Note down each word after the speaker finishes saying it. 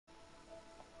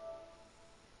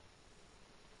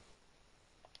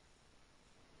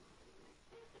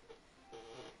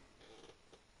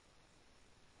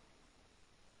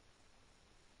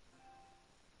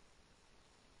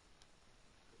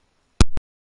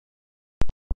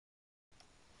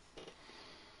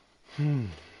Okay.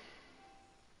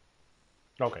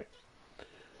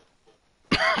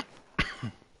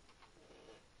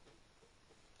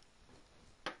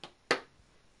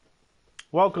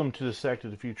 Welcome to the Sack to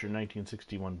the Future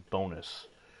 1961 bonus.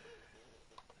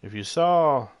 If you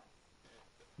saw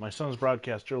my son's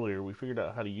broadcast earlier, we figured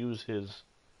out how to use his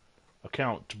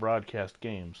account to broadcast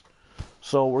games.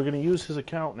 So we're going to use his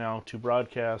account now to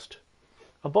broadcast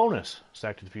a bonus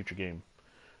Sack to the Future game.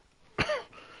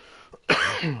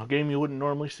 A game you wouldn't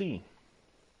normally see.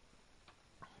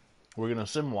 We're going to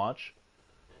sim watch,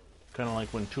 kind of like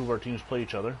when two of our teams play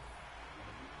each other.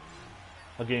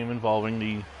 A game involving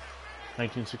the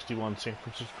 1961 San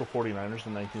Francisco 49ers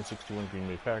and 1961 Green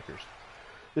Bay Packers.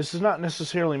 This is not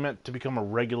necessarily meant to become a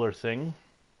regular thing.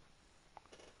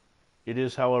 It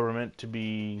is, however, meant to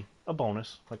be a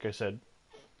bonus, like I said.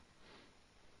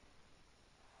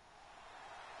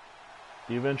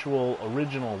 The eventual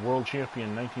original world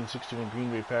champion 1961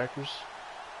 Green Bay Packers,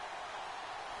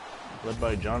 led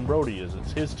by John Brody, as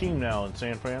it's his team now in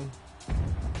San Fran.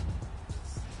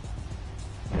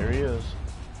 There he is.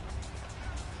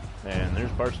 And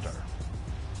there's Bart Starr.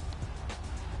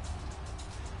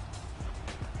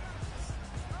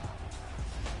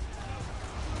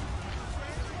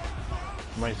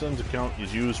 My son's account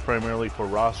is used primarily for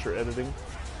roster editing,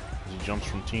 as he jumps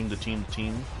from team to team to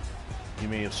team. You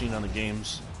may have seen on the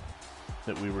games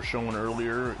that we were showing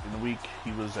earlier in the week,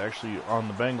 he was actually on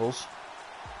the Bengals.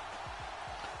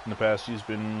 In the past, he's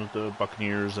been with the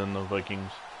Buccaneers and the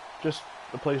Vikings. Just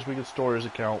a place we could store his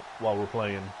account while we're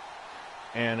playing.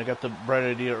 And I got the bright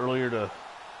idea earlier to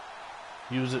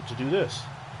use it to do this.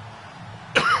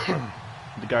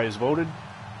 The guys voted,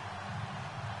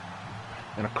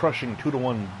 in a crushing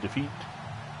 2-1 defeat.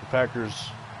 The Packers,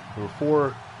 there were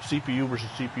 4 CPU versus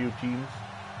CPU teams.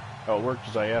 How it worked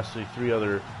is I asked the 3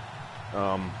 other,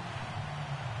 health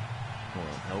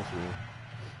rule.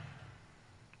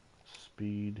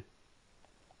 Speed,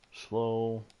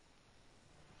 slow.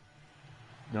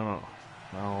 No.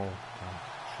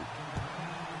 Shoot.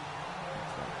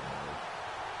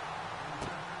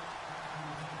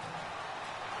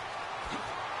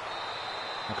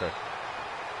 Okay.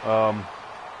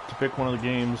 To pick one of the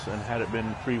games, and had it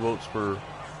been 3 votes for,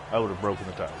 I would have broken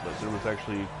the tie. But there was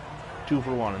actually 2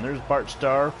 for 1. And there's Bart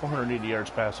Starr, 480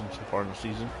 yards passing so far in the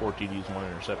season, 4 TDs, 1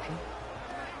 interception.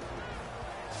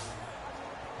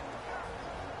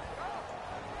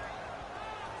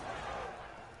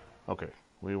 Okay,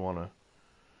 we want to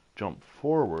jump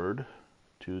forward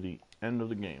to the end of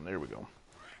the game. There we go.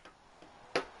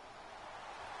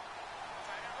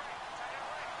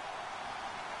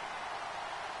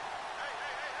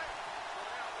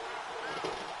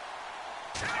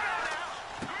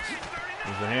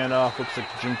 There's the handoff, looks like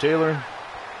Jim Taylor.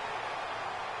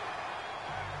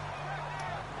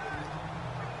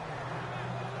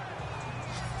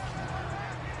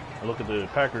 I look at the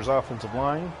Packers offensive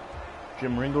line.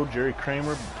 Jim Ringo, Jerry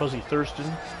Kramer, Fuzzy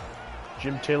Thurston,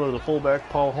 Jim Taylor the fullback,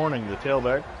 Paul Hornung the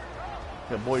tailback.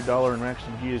 Got Boyd Dollar and Max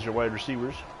McGee as your wide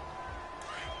receivers.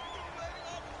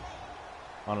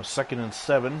 On a 2nd and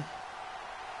 7.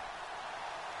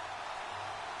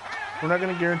 We're not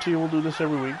going to guarantee we'll do this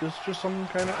every week. This is just some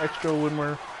kind of extra when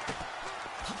we're...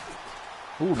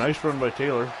 Ooh, nice run by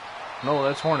Taylor. No,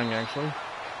 that's Hornung, actually.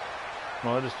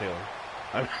 No, that is Taylor.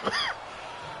 I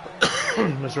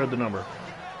misread the number.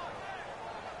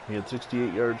 He had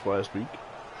 68 yards last week.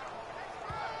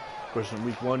 Of course, in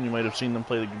week 1, you might have seen them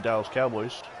play the Dallas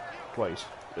Cowboys twice,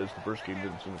 as the first game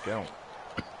didn't seem to count.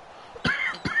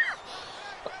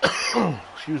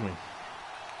 Excuse me.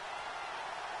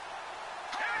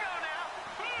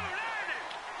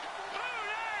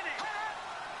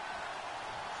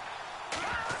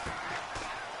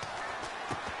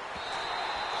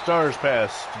 Starr's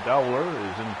pass to Dowler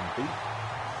is incomplete.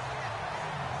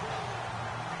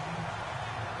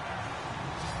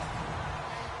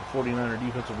 The 49er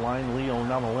defensive line, Leo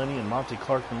Namaleni and Monty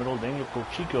Clark in the middle, Daniel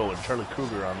Cochico and Charlie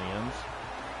Kruger on the ends.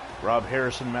 Rob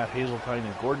Harrison, Matt Hazeltine,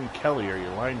 and Gordon Kelly are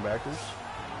your linebackers.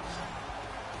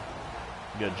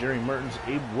 You got Jerry Mertens,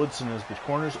 Abe Woodson as the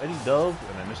corners, Eddie Dove,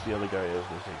 and I missed the other guy as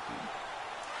the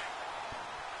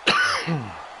safety.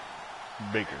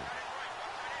 Baker.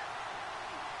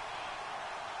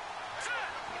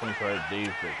 25,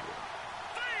 Dave Baker.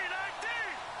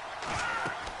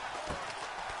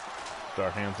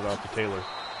 Starr hands it off to Taylor.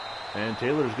 And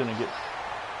Taylor's going to get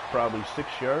probably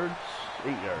 6 yards,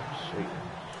 8 yards.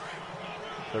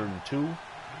 3rd and 2.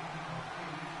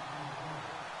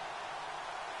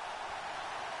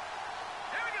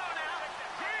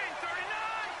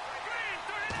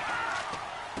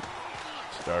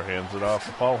 Starr hands it off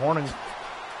to Paul Hornung.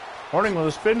 Hornung with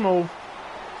a spin move.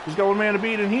 He's got one man to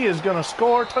beat, and he is going to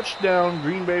score. Touchdown,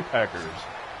 Green Bay Packers.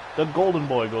 The Golden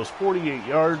Boy goes 48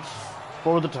 yards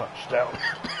for the touchdown.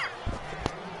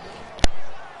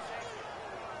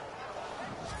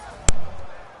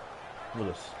 With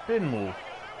a spin move.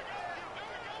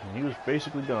 And he was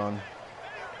basically done.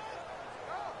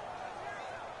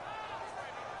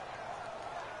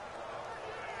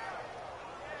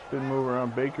 Spin move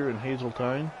around Baker and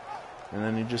Hazeltine. And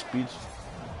then he just beats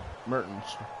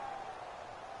Mertens.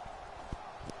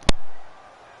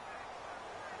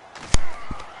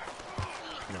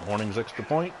 And Horning's extra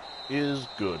point is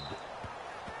good.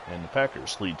 And the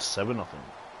Packers lead 7-0.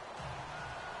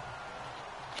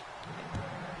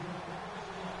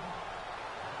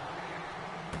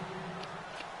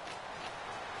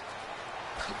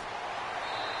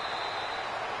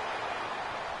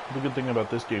 The good thing about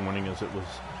this game winning is it was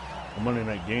a Monday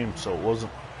night game, so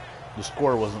the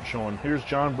score wasn't showing. Here's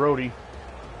John Brody.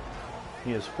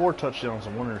 He has 4 touchdowns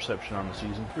and 1 interception on the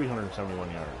season, 371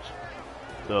 yards.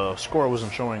 The score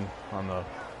wasn't showing on the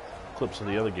clips of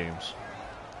the other games.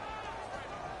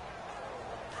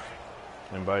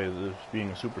 And by this being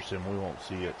a super sim, we won't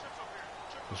see it.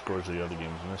 The scores of the other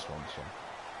games in this one, so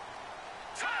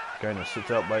kind of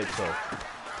sits out by itself.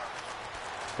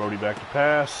 Brody back to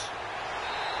pass.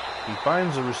 He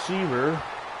finds a receiver,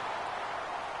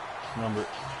 number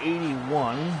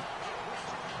 81.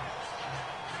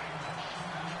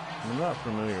 I'm not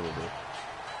familiar with it.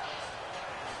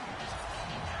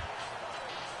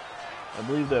 I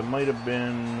believe that might have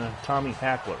been Tommy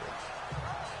Hackler.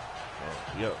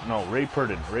 Yeah, no, Ray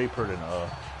Purdon. Ray Purdon, a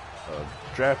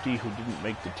draftee who didn't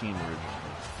make the team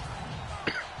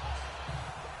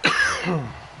originally.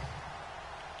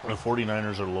 The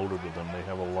 49ers are loaded with them. They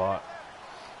have a lot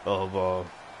of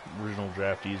original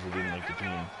draftees that didn't make the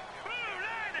team.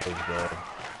 Because the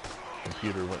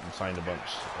computer went and signed a bunch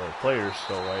of players,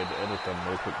 so I had to edit them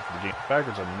real quick for the game.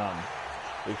 Packers have none.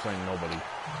 They've signed nobody.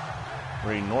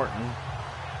 Ray Norton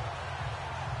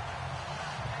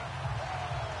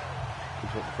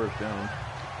picks up the first down.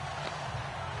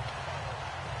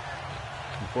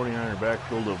 The 49er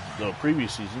backfield of the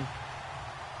previous season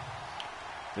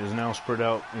is now spread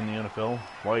out in the NFL.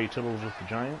 Y.A. Tittle's with the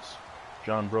Giants.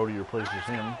 John Brody replaces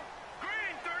him.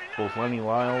 Both Lenny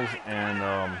Lyles and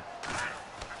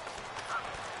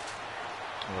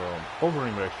both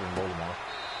running backs are in Baltimore.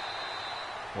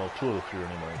 Well, 2 of the 3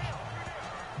 running backs.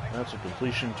 That's a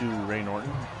completion to Ray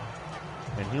Norton.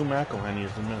 And Hugh McElhenney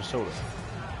is in Minnesota.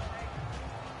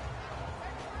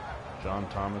 John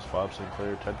Thomas, Bob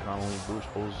Sinclair, Ted Connolly, Bruce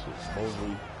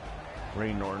Mosley,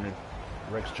 Ray Norton, and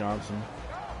Rex Johnson,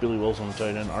 Billy Wilson on the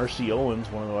tight end, R.C. Owens,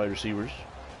 one of the wide receivers.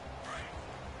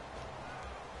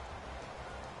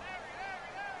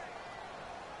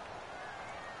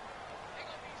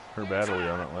 Herb Adderley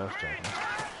on it last time.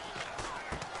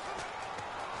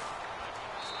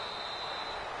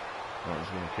 He's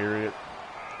going to carry it.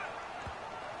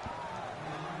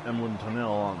 Emlyn Tunnell,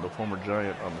 on the former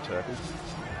Giant, on the tackle.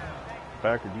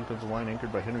 Packer defensive line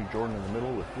anchored by Henry Jordan in the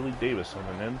middle with Willie Davis on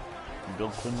the end and Bill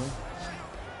Quinlan.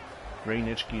 Ray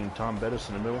Nitschke and Tom Bettis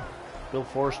in the middle. Bill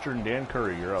Forrester and Dan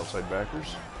Curry, your outside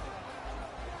backers.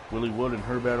 Willie Wood and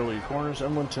Herb Adderley, your corners.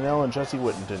 Emlyn Tunnell and Jesse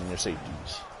Whittington, your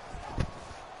safeties.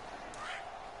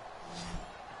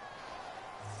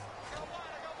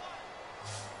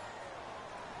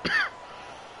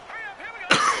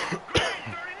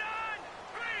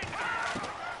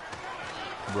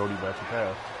 Brody back to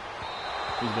pass.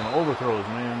 He's going to overthrow his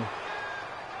man.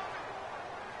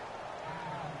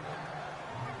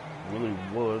 Willie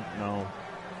Wood, no.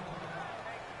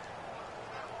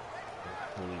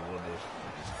 Willie Wood is,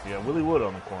 yeah, Willie Wood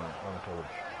on the corner, on the coverage.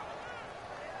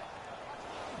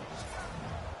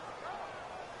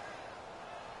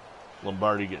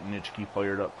 Lombardi getting Nitschke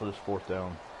fired up for this 4th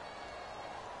down.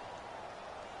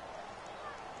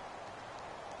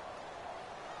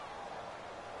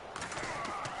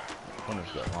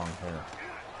 Hunter's got long hair.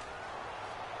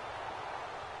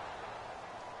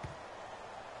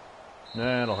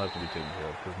 Nah, it'll have to be taken care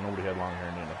of because nobody had long hair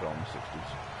in the NFL in the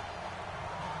 60s.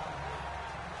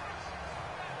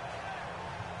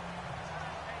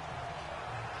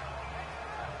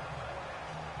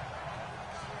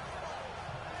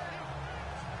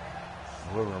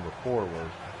 Whoever number 4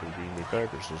 was for the Green Bay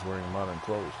Packers was wearing modern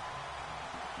clothes.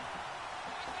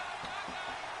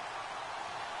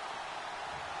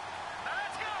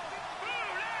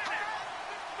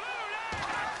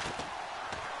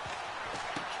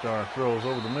 Star throws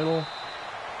over the middle.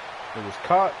 It was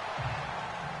caught.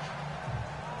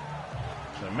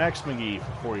 So Max McGee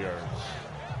for 4 yards.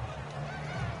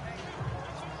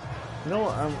 You know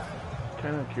what I'm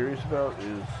kind of curious about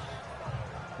is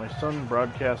My son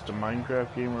broadcast a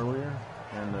Minecraft game earlier,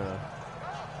 and the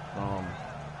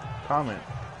comment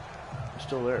is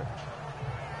still there.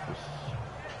 Just,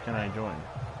 can I join?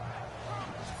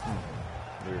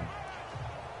 Weird.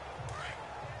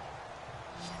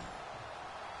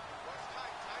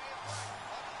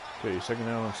 Okay, second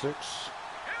down and 6.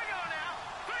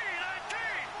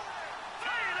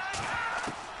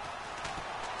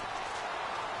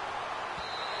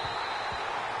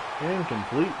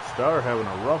 Incomplete. Star having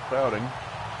a rough outing.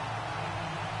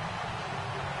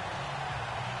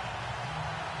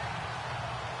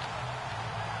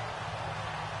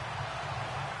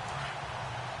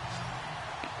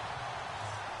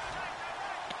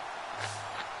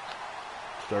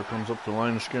 Star comes up the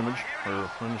line of scrimmage, or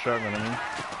in the shotgun, I mean.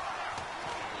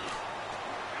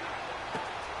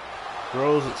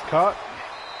 Throws, it's caught.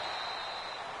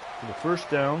 For the first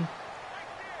down.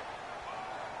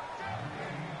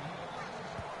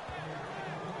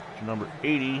 To number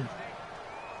 80.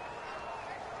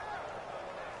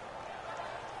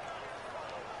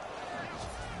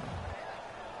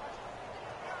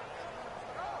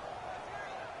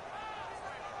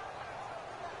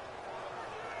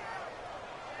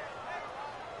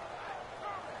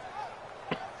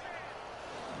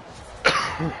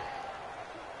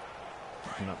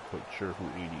 I'm not quite sure who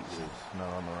 80 is,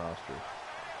 not on the roster.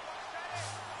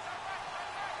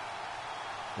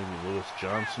 Maybe Lewis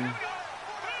Johnson.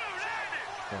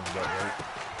 Sounds about right.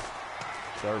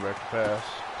 Star back to pass.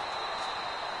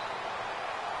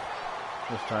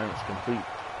 This time it's complete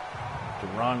to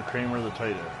Ron Kramer, the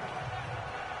tight end.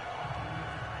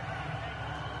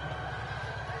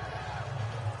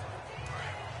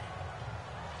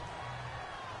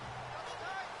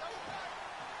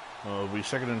 It'll be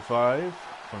 2nd and 5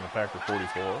 from the Packer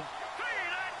 44.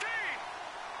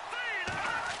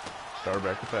 Star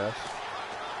back to pass.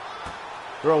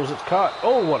 Throws, it's caught.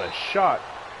 Oh, what a shot.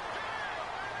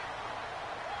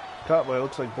 Caught by,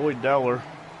 looks like Boyd Dollar.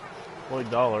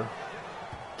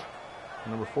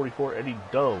 Number 44, Eddie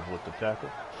Dove with the tackle.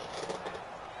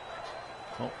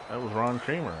 Oh, that was Ron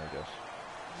Kramer, I guess.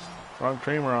 Ron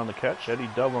Kramer on the catch, Eddie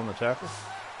Dove on the tackle.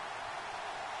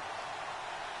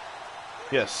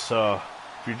 Yes, if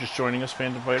you're just joining us,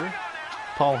 Phantom Fighter,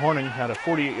 Paul Horning had a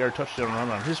 48-yard touchdown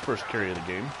run on his first carry of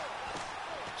the game.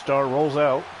 Star rolls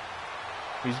out.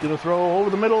 He's going to throw over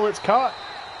the middle. It's caught.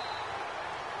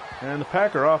 And the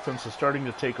Packer offense is starting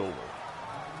to take over.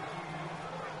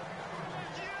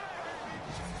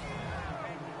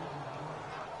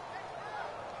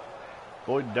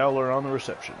 Boyd Dowler on the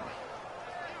reception.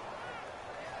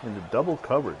 Into double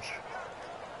coverage.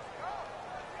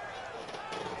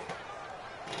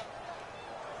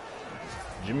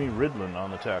 Jimmy Ridlin on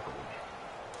the tackle.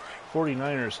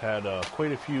 49ers had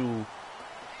quite a few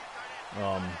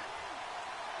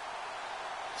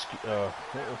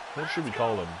what should we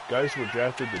call them? Guys who were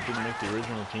drafted that didn't make the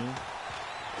original team.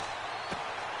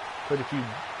 Quite a few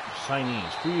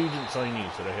signees, free agent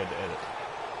signees that I had to edit.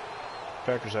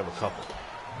 Packers have a couple.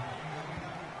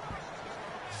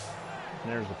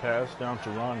 And there's the pass down to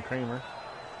Ron Kramer.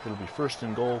 It'll be 1st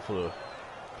and goal for the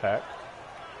Pack.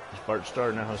 Bart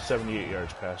Starr now has 78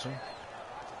 yards passing.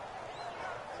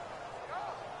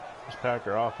 This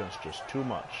Packer offense just too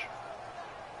much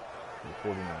for the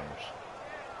 49ers.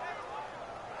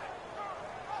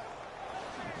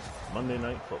 Monday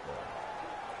Night Football.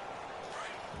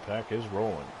 The Pack is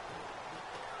rolling.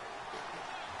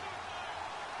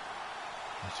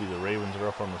 You see the Ravens are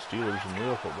up on the Steelers in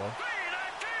real football.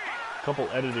 A couple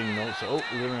editing notes. Oh,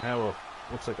 we're going to have a,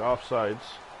 looks like offsides.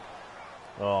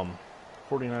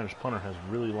 49ers punter has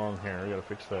really long hair. We got to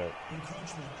fix that.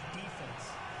 Encroachment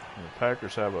defense. And the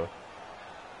Packers have a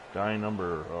guy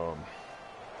number,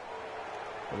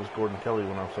 that was Gordon Kelly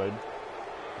went offside.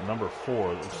 Number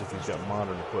 4, it looks like he's got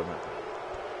modern equipment.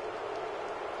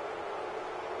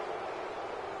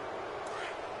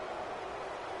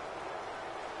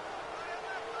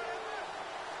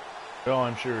 Well,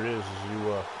 I'm sure it is, as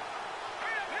you,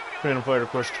 Phantom Fighter, of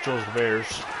course, controls the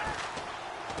Bears.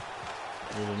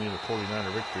 Really need a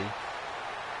 49er victory.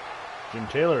 Jim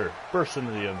Taylor bursts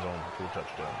into the end zone for a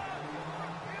touchdown.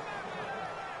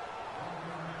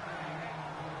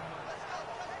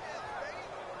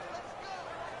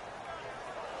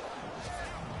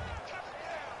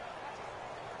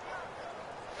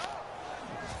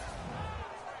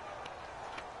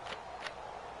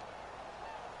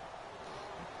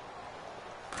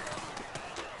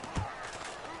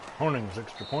 Horning's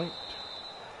extra point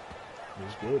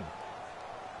is good.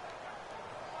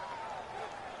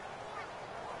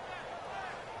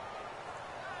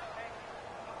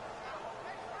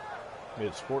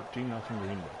 It's 14-0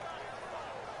 Green Bay.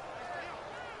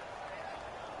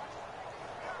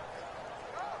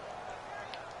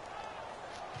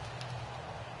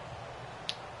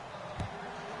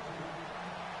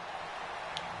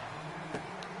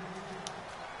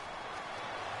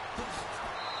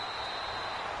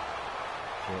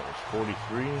 So that was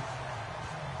 43.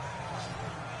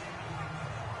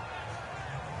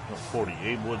 No, 40.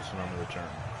 Abe Woodson on the return.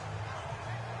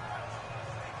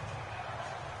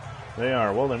 They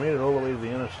are. Well, they made it all the way to the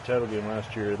NFC title game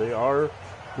last year. They are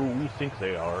who we think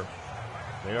they are.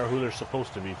 They are who they're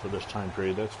supposed to be for this time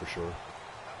period, that's for sure.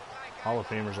 Hall of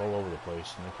Famers all over the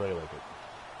place, and they play like it.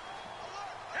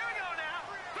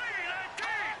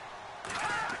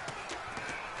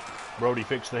 Brody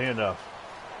fakes the handoff.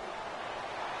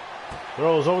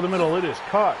 Throws over the middle. It is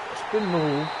caught. Spin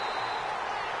move.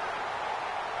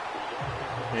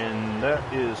 And that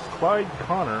is Clyde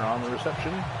Connor on the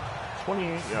reception.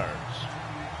 28 yards.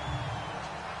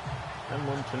 And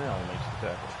Tennell makes the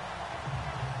tackle.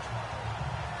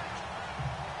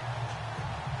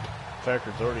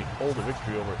 Packers already hold a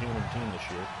victory over a human team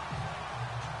this year,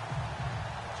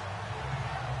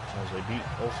 as they beat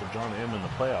also John M. in the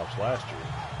playoffs last year.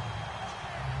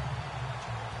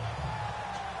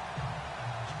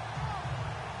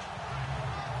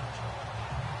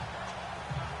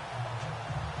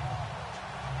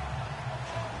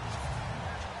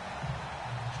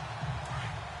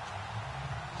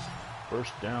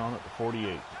 First down at the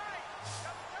 48.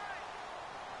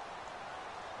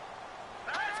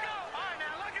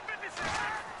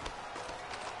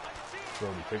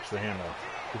 Brody takes the handoff,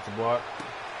 gets a block.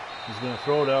 He's going to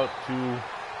throw it out to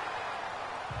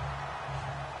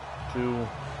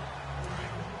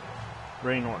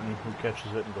Ray Norton, who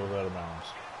catches it and goes out of bounds.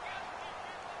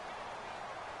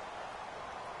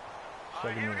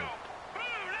 Second and 8.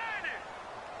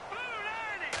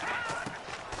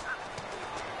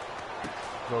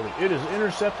 Brody. It is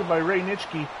intercepted by Ray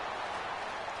Nitschke.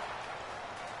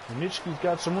 And Nitschke's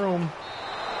got some room.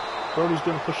 Brody's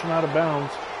going to push him out of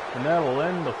bounds. And that will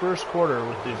end the first quarter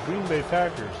with the Green Bay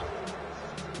Packers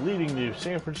leading the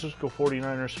San Francisco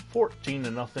 49ers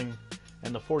 14-0.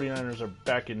 And the 49ers are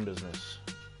back in business.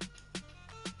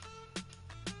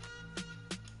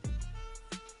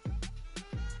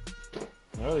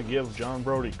 I gotta give John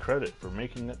Brody credit for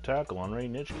making that tackle on Ray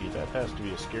Nitschke. That has to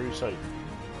be a scary sight.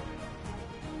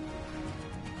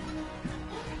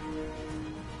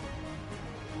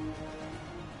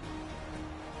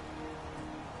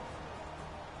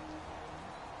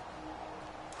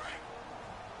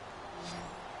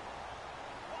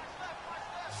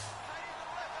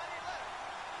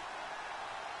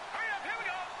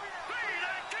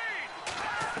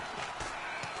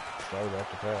 Started back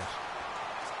to pass.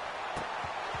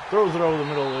 Throws it over the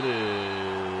middle. It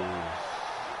is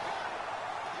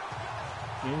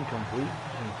incomplete.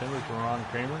 Intended for Ron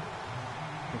Kramer.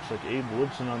 Looks like Abe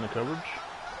Woodson on the coverage.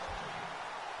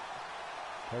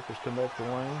 Packers come back to the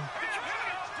line.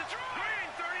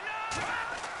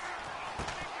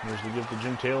 Here's the give to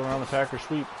Jim Taylor on the Packer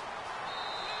sweep.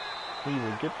 He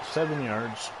will get 7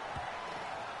 yards.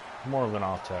 More of an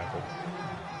off tackle.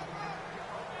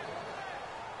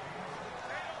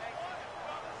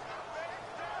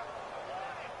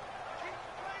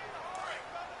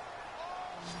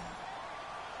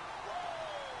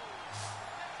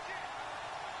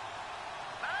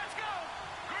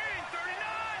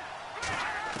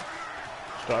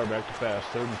 Star back to pass,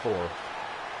 3rd and 4.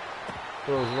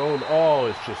 Throws road. Oh,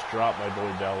 it's just dropped by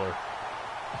Boyd Dowler.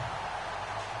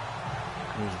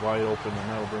 He's wide open, and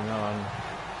that'll bring on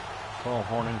Paul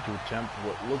Horning to attempt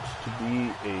what looks to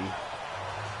be a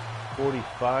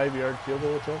 45-yard field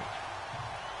goal attempt.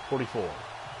 44.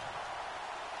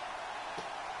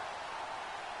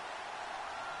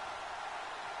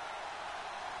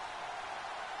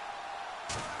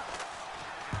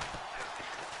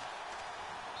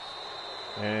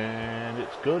 And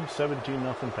it's good,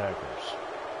 17-0 Packers.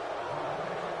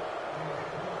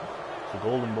 The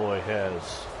Golden Boy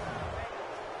has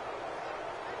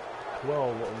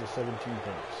 12 of the 17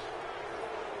 points.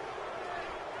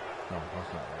 No,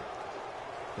 that's not right.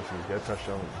 Let's see, he's got a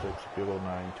touchdown with 6, field goal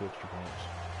 9, 2 extra points.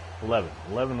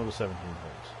 11 of the 17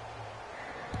 points.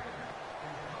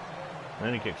 And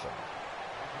then he kicks up.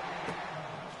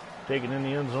 Taken in the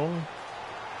end zone.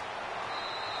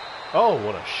 Oh,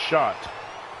 what a shot.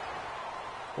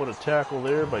 What a tackle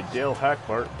there by Dale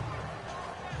Hackbart.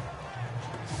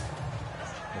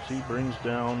 As he brings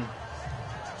down,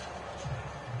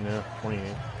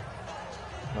 28.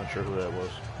 Not sure who that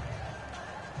was.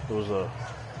 It was a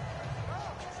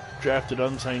drafted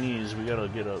unsignees. We got to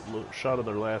get a shot of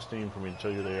their last name for me to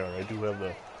tell you they are. I do have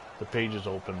the pages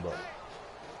open, but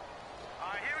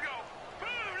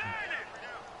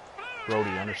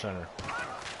Brody under center.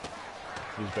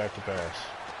 He's back to pass.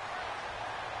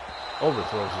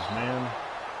 Overthrows his man.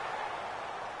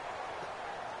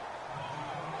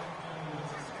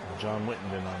 John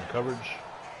Wittenden on the coverage.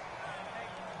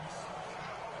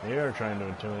 They are trying to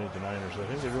intimidate the Niners. I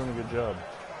think they're doing a good job.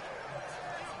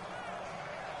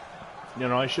 You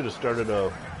know, I should have started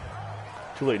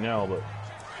too late now, but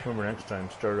remember next time,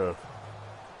 start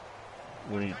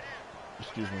when you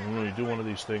do one of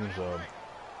these things,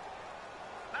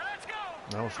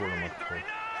 now what's the word I'm looking for?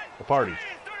 A party.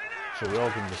 So we all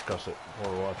can discuss it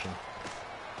while we're watching.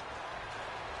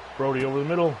 Brody over the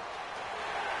middle.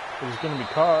 He's going to be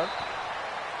caught.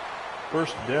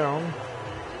 First down.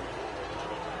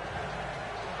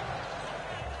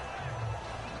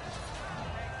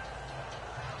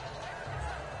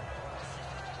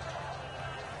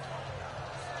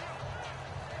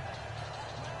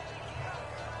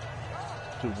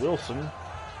 To Wilson.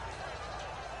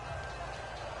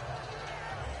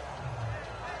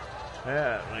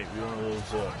 That might be one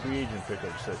of those free agent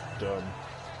pickups that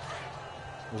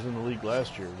was in the league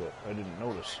last year that I didn't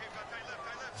notice.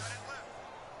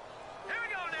 Here we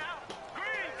go now.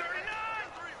 Green 39.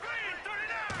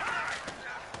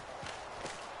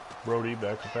 Brody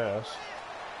back to pass.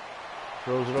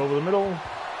 Throws it over the middle.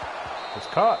 It's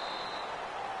caught.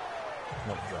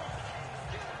 Nope, dropped.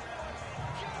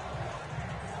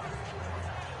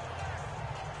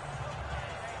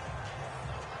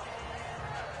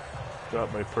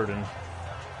 Dropped by Purdon.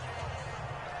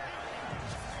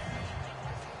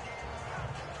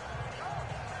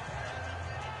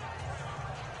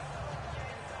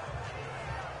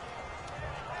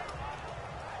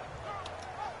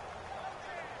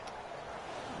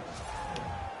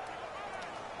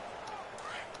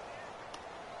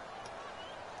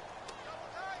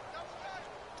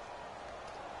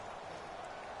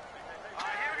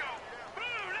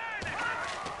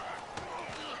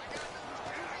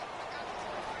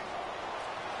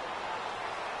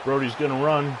 Brody's going to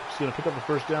run. He's going to pick up the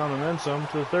first down and then some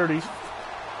to the 30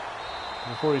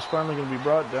 before he's finally going to be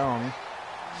brought down.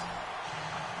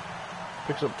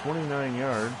 Picks up 29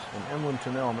 yards, and Emlyn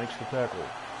Tennell makes the tackle.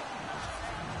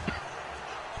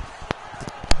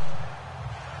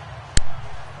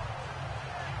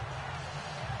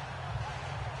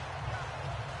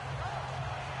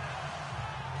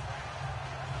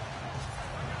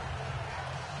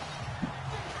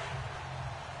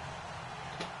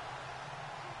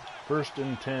 First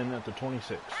and 10 at the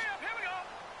 26.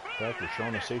 Back, we're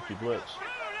showing a safety blitz.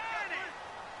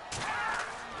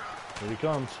 Here he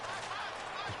comes.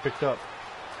 He's picked up.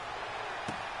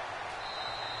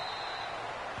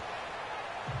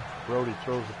 Brody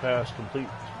throws the pass complete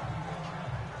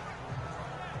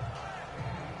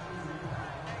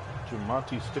to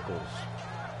Monty Stickles.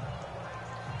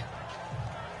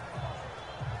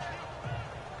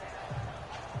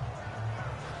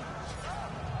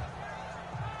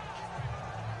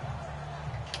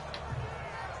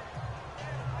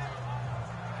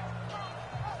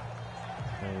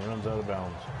 And he runs out of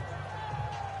bounds.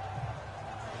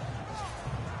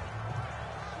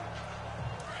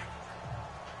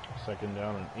 Second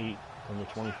down and 8 from the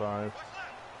 25.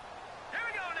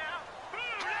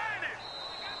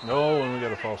 No, and we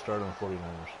got a false start on the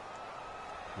 49ers.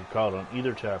 We caught on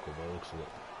either tackle by the looks of it.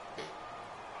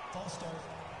 False start,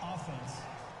 offense.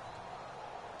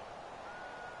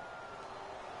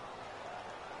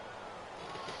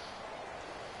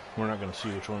 We're not going to see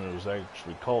which one it was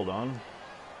actually called on.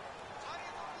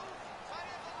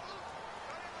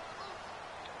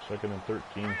 Second and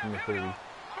 13 from the 30.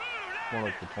 More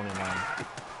like the 29.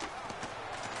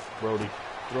 Brody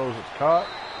throws, it's caught.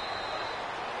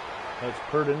 That's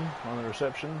Purdon on the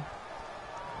reception.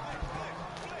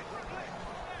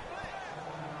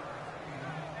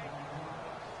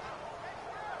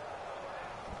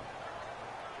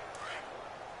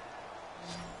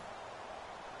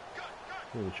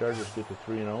 The Chargers get to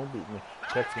 3-0, beating the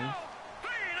Texans.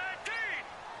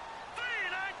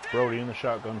 Brody in the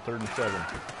shotgun, 3rd and 7.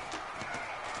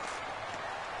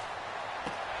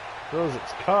 Throws,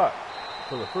 it's caught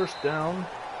for the first down.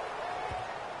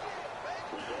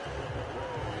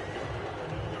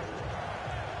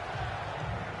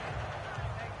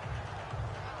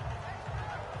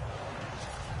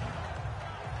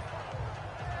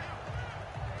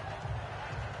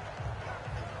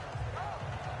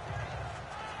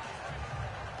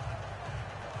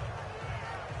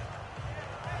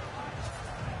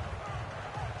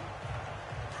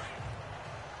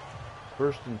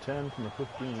 First and 10 from the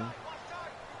 15.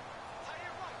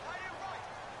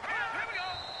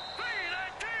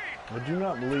 I do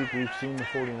not believe we've seen the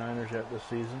 49ers yet this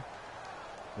season.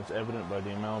 It's evident by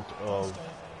the amount of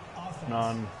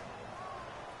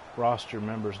non-roster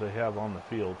members they have on the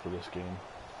field for this game.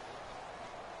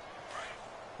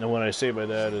 And what I say by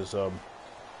that is, in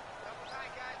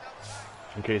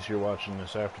case you're watching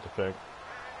this after the fact,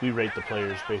 we rate the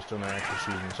players based on their actual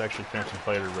season. It's actually Fancy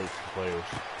Fighter rates the players.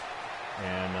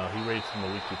 And he rates them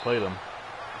the week we play them.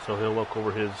 So he'll look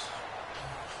over his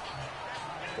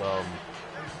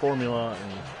formula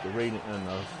and the rating and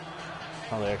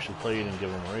how they actually played and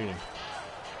give them a rating.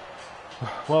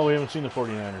 Well, we haven't seen the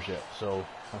 49ers yet, so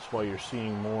that's why you're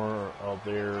seeing more of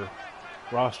their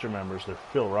roster members,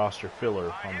 their roster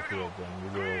filler on the field than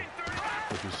you will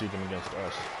if you see them against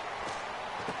us.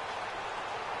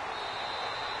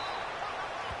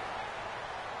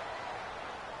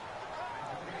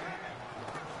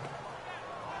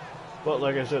 But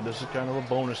like I said, this is kind of a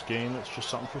bonus game. It's just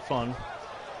something for fun.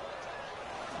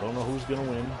 Don't know who's going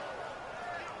to win.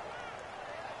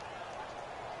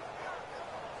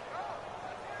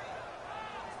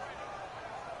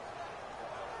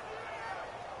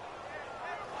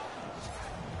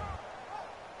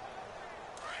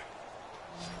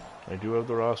 I do have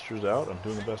the rosters out. I'm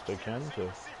doing the best I can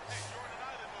to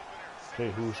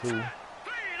say who's who.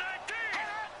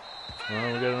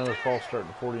 Well, we got another false start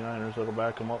to 49ers. That'll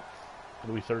back them up.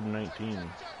 It'll be 3rd and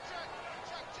 19.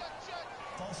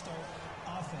 False start,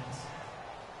 offense.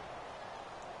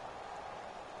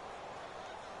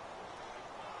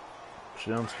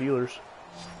 Down Steelers.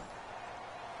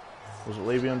 Was it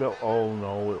Le'Veon Bell? Oh,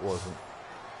 no, it wasn't.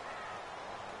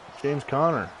 James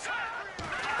Conner.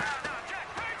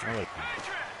 I like him.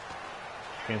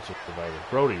 Cancer provider.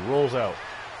 Brody rolls out.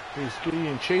 He's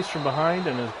getting chased from behind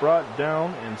and is brought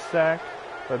down and sacked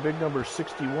by big number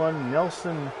 61,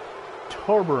 Nelson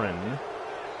Torberin,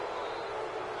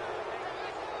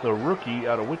 the rookie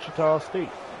out of Wichita State.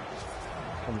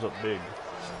 Comes up big.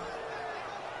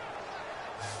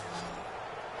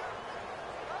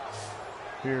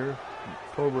 Here,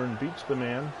 Torberin beats the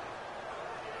man.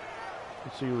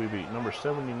 Let's see who we beat. Number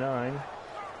 79,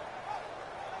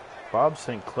 Bob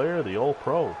St. Clair, the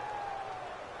All-Pro.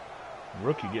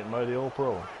 Rookie getting by the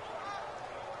All-Pro.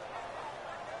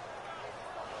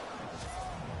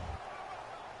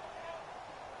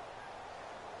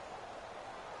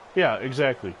 Yeah,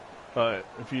 exactly.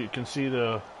 If you can see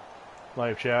the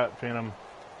live chat, Phantom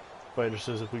Fighter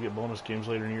says if we get bonus games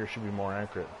later in the year, it should be more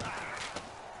accurate.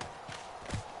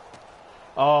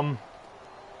 And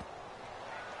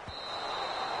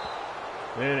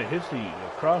it hits the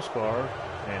crossbar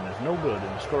and is no good, and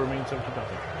the score remains 7-0.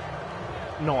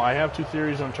 No, I have two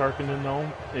theories on Tarkenton,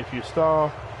 though. If you saw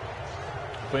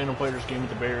Phantom Fighters game with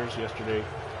the Bears yesterday,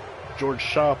 George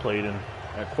Shaw played in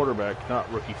at quarterback, not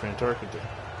rookie Fran Tarkenton.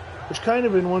 Which kind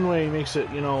of in one way makes it,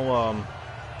 the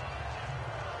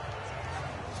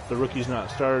rookie's not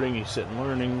starting, he's sitting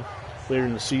learning. Later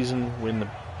in the season, when the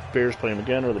Bears play him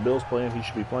again or the Bills play him, he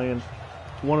should be playing.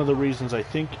 One of the reasons I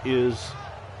think is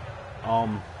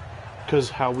because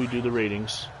how we do the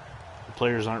ratings. The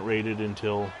players aren't rated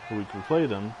until the week we play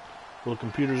them. Well, the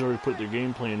computers already put their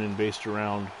game plan in based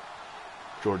around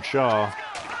George Shaw,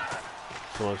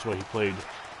 so that's why he played.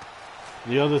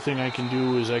 The other thing I can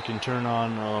do is I can turn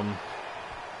on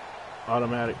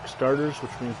automatic starters,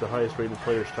 which means the highest rated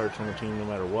player starts on the team no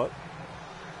matter what.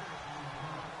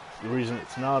 The reason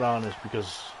it's not on is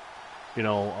because,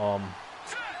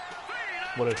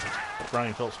 what if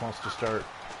Brian Phelps wants to start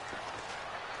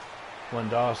Len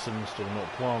Dawson instead of Milt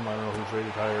Plum? I don't know who's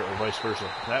rated higher, or vice versa.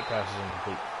 That pass is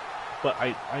incomplete. But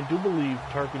I do believe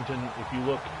Tarkenton, if you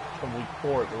look from week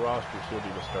 4 at the roster, he'll be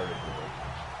the starter for the Vikings.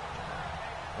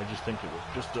 I just think it was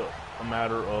just a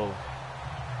matter of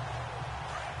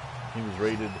he was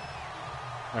rated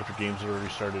after games had already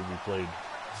started to be played.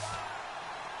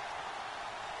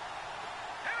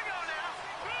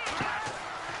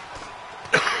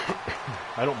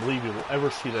 I don't believe you will ever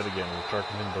see that again where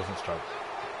Tarkenton doesn't start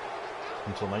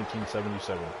until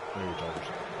 1977 when he retires.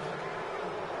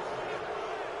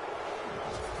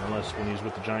 Unless when he's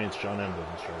with the Giants, John M.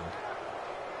 doesn't start him.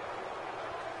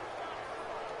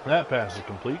 That pass is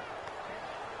complete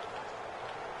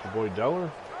to Boyd Deller.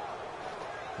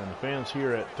 And the fans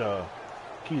here at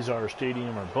Kezar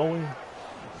Stadium are bowing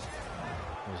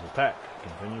as the pack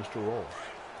continues to roll.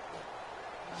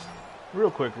 Real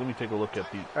quick, let me take a look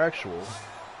at the actual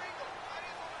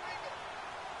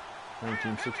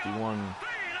 1961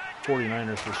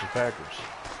 49ers versus Packers.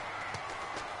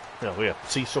 Yeah.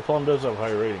 See, so Plum does have a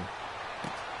higher rating.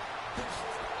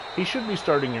 He should be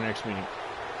starting your next meeting.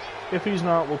 If he's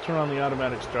not, we'll turn on the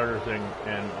automatic starter thing,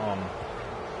 and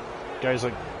guys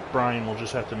like Brian will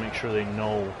just have to make sure they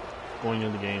know going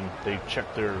into the game. They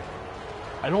check their...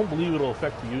 I don't believe it'll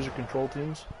affect the user control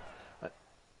teams.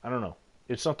 I don't know.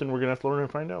 It's something we're going to have to learn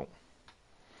and find out.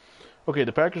 Okay,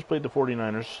 the Packers played the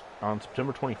 49ers on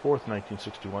September 24th,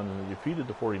 1961, and they defeated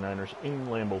the 49ers in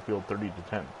Lambeau Field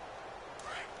 30-10.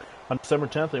 On December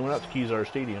 10th, they went out to Kezar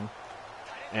Stadium.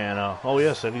 And, oh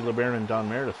yes, Eddie LeBaron and Don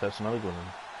Meredith, that's another good one.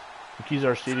 The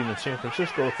Kezar Stadium in San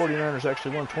Francisco, the 49ers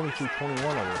actually won 22-21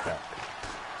 over the Pack.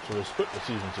 So they split the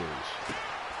season series.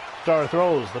 Star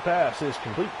throws, the pass is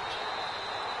complete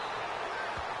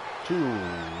to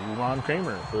Ron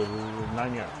Kramer for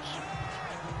 9 yards.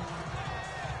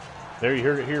 There you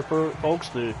heard it here, folks.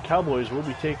 The Cowboys will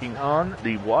be taking on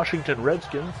the Washington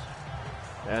Redskins,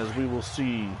 as we will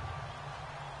see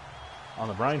on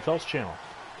the Brian Phelps channel.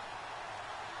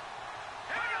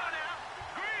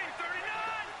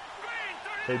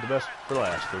 Saved the best for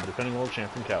last, the defending world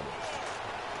champion Cowboys.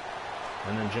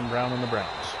 And then Jim Brown and the Browns.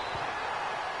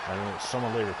 I don't know, some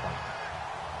later point.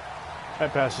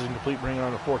 That pass is incomplete, bringing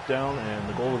on a 4th down, and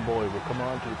the Golden Boy will come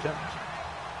on to attempt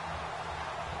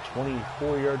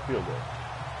 24-yard field goal.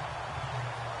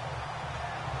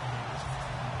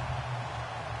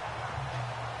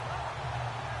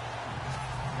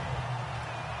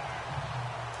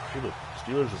 The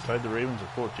Steelers have tied the Ravens at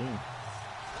 14.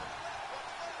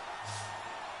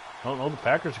 Oh no, the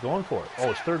Packers are going for it. Oh,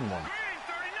 it's 3rd and 1.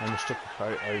 I mistook.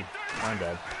 My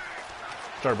bad.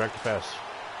 Start back to pass.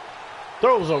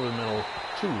 Throws over the middle.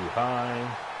 Too high.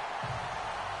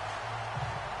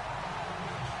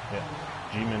 Yeah.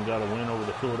 G-Men got a win over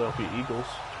the Philadelphia Eagles.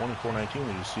 24-19.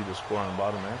 You just see the score on the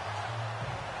bottom there.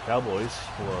 Cowboys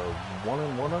were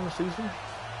 1-1 on the season.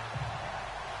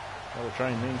 Got to try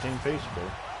and maintain pace a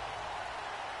bit.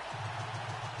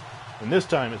 And this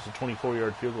time it's a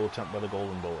 24-yard field goal attempt by the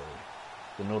Golden Boy.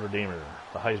 The Notre Damer,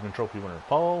 the Heisman Trophy winner,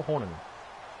 Paul Honan.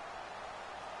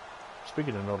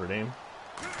 Speaking of Notre Dame,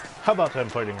 how about them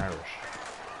Fighting Irish?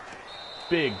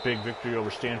 Big victory over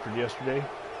Stanford yesterday.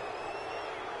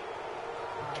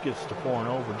 Which gets to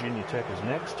 4-0. Virginia Tech is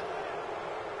next.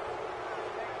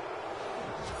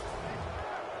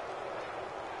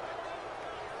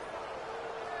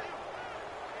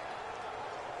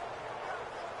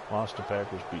 Lost to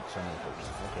Packers, beat Seminole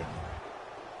first. Okay.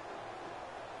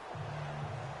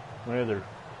 My other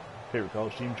favorite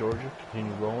college team, Georgia,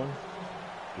 continued rolling,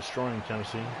 destroying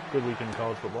Tennessee. Good weekend in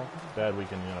college football, bad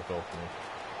weekend in the NFL for me.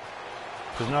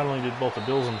 Because not only did both the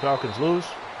Bills and Falcons lose,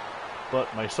 but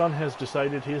my son has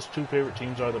decided his 2 favorite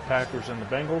teams are the Packers and the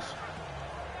Bengals,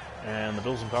 and the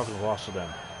Bills and Falcons lost to them.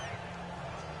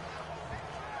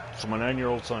 So my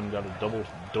 9-year-old son got a double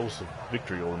dose of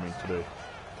victory over me today.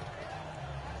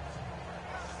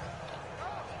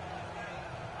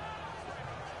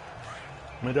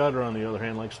 My daughter, on the other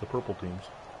hand, likes the purple teams.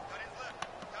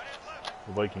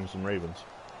 The Vikings and Ravens.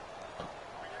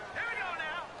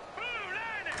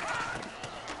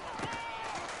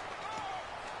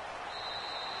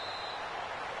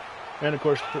 And of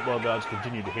course, the football gods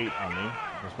continue to hate on me.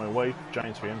 As my wife,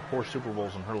 Giants fan, 4 Super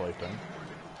Bowls in her lifetime.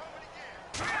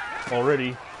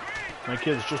 Already, my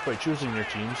kids, just by choosing their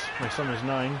teams, my son is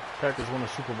 9, Packers won a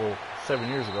Super Bowl 7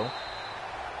 years ago.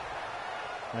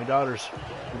 My daughters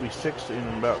will be 6 in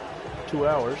about 2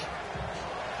 hours.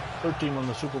 13 won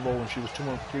the Super Bowl when she was 3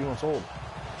 months old.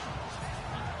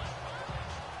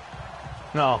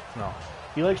 No.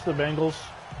 He likes the Bengals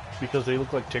because they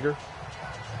look like Tigger.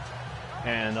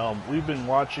 And we've been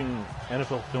watching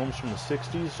NFL films from the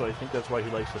 60s, so I think that's why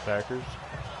he likes the Packers.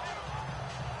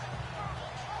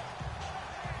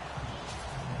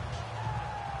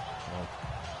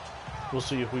 We'll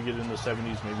see if we get in the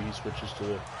 70s. Maybe he switches to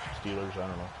the Steelers. I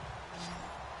don't know.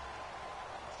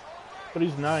 But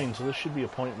he's 9, so this should be a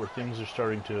point where things are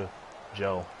starting to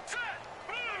gel.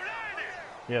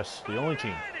 Yes, the only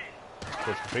team. Of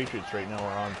course, the Patriots right now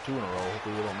are on 2 in a row.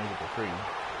 Hopefully they don't make it to 3.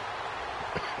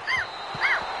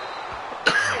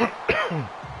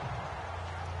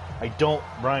 I don't,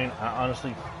 Brian,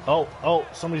 honestly... Oh,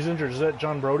 somebody's injured. Is that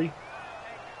John Brody?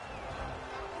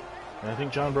 And I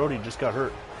think John Brody just got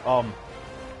hurt. I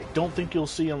don't think you'll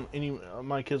see any of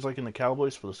my kids liking the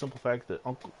Cowboys for the simple fact that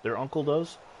their uncle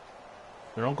does.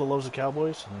 Their uncle loves the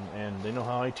Cowboys, and they know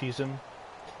how I tease him.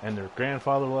 And their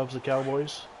grandfather loves the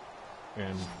Cowboys.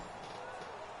 And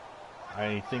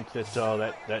I think that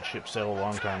that ship sailed a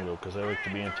long time ago, because I like to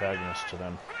be antagonists to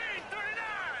them.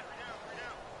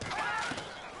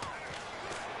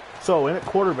 So, in at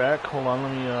quarterback, hold on,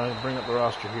 let me bring up the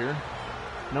roster here.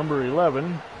 Number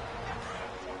 11,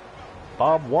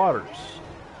 Bob Waters.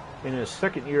 In his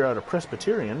 2nd year out of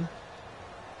Presbyterian,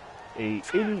 a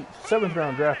 87th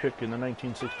round draft pick in the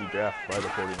 1960 draft by the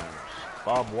 49ers.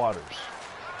 Bob Waters.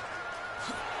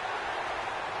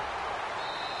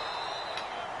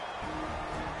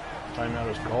 Timeout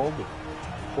is called. The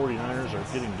 49ers are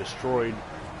getting destroyed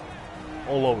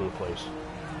all over the place.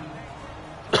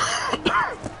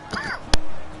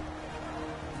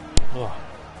 Ugh.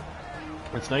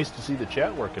 It's nice to see the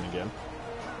chat working again.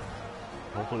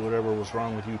 Hopefully whatever was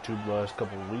wrong with YouTube the last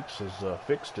couple of weeks is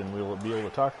fixed and we'll be able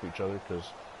to talk to each other, because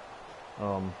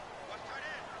I'm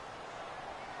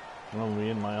going to be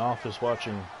in my office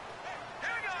watching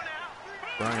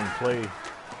Brian play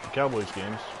the Cowboys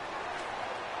games.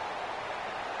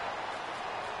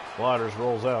 Waters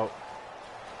rolls out.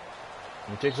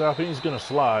 He takes off and he's going to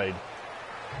slide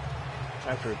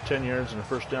after 10 yards and a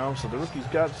first down. So the rookie's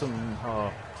got some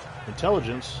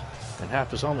intelligence, and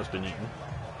half his helmet's been eaten.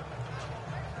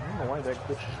 I don't know why that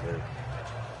glitch is there.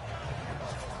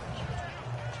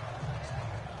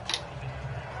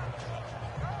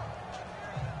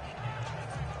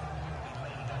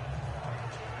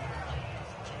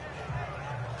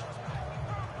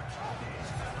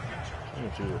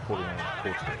 To the 49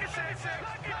 coach there.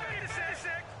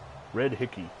 Red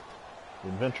Hickey, the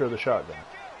inventor of the shotgun.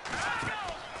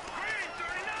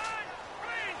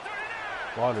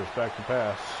 Waters back to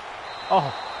pass.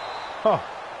 Oh, huh.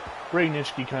 Ray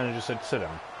Nitschke kind of just said, sit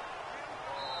down.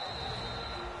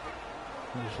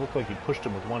 He just looked like he pushed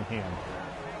him with one hand.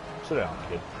 Sit down,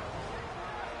 kid.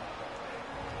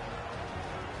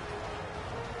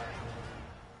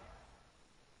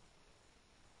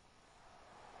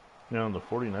 Now, the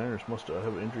 49ers must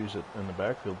have injuries in the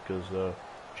backfield, because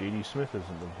J.D. Smith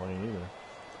hasn't been playing either.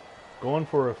 Going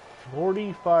for a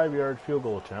 45-yard field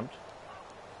goal attempt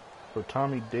for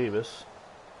Tommy Davis.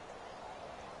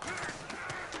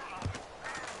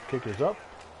 Kick is up,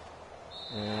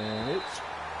 and it's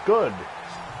good.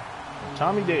 And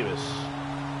Tommy Davis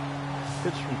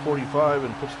hits from 45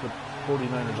 and puts the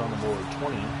 49ers on the board,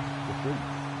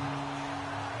 20-3.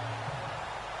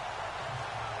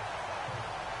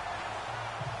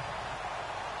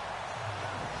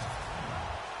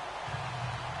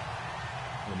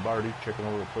 Lombardi checking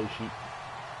over the play sheet.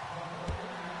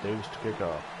 Davis to kick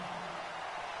off.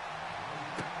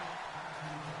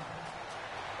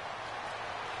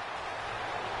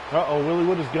 Uh-oh, Willie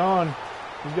Wood is gone.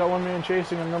 He's got one man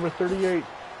chasing him, number 38.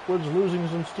 Wood's losing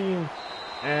some steam.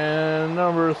 And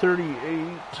number 38,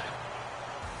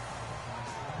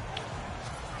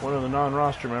 one of the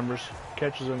non-roster members,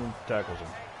 catches him and tackles him.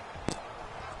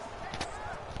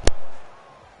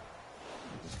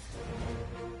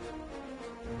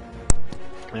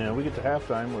 And we get to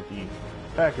halftime with the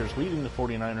Packers leading the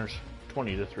 49ers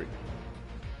 20-3.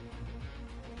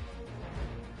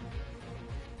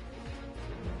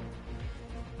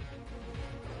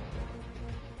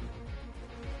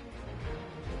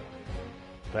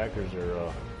 Packers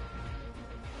are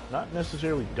not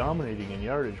necessarily dominating in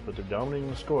yardage, but they're dominating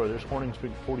the score. There's Horning's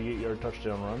big 48-yard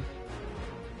touchdown run.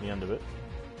 The end of it.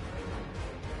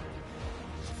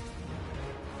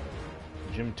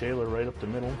 Jim Taylor right up the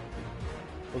middle.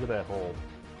 Look at that hole.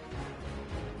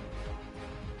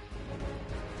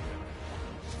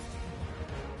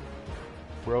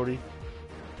 Brody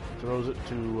throws it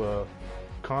to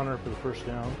Connor for the first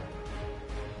down.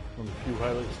 One of the few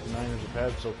highlights the Niners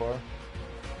have had so far.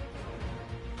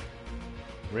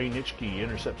 Ray Nitschke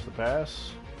intercepts the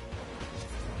pass.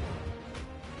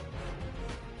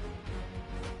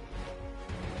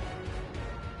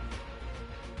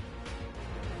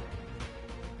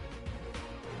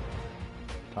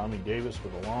 Tommy Davis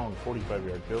with a long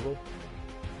 45-yard field goal.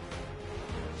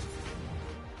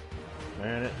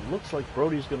 And it looks like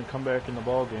Brody's going to come back in the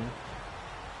ball game.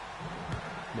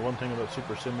 The one thing about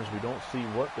Super Sim is we don't see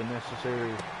what the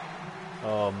necessary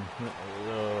blah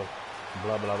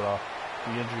blah blah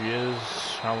the injury is,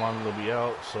 how long they'll be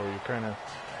out, so you're kind of...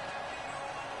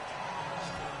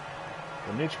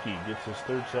 Nitschke gets his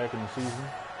third sack in the season.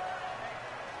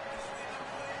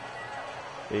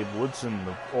 Abe Woodson,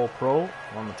 the All-Pro,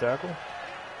 on the tackle.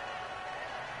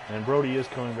 And Brody is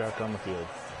coming back on the field.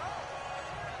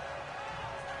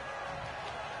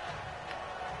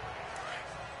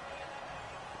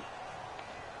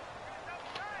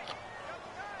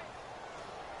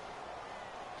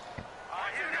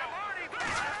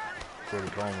 Brody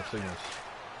calling the signals.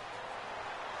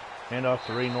 Hand off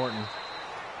to Ray Norton.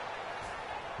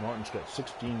 Norton's got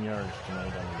 16 yards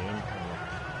tonight on the game,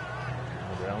 on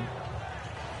the ground.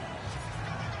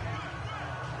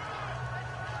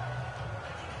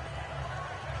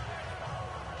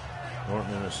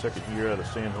 Norton in his second year out of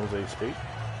San Jose State.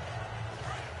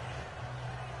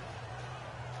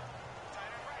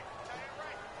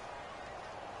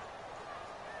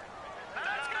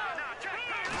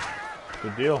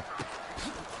 Good deal.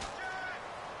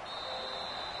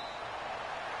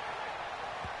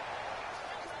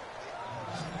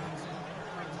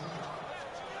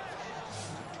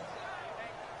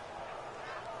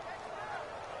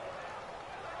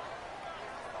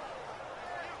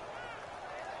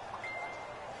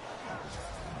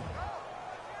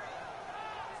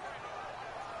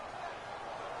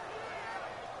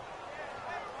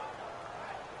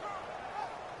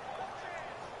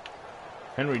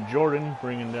 Henry Jordan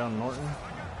bringing down Norton.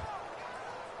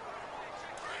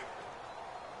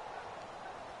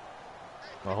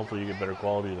 Well, hopefully you get better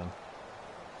quality then.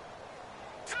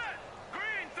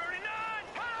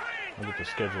 I'll get the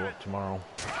schedule up tomorrow.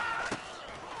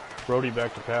 Brody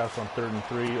back to pass on 3rd and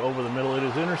 3. Over the middle. It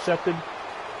is intercepted.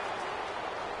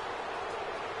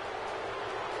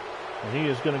 And he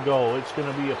is going to go. It's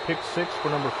going to be a pick 6 for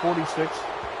number 46.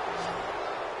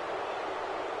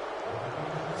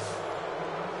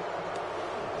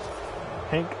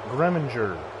 Hank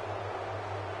Greminger.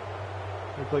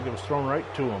 Looked like it was thrown right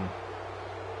to him.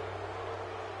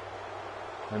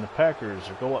 And the Packers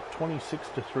go up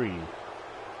 26-3.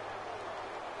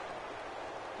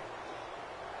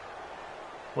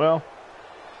 Well,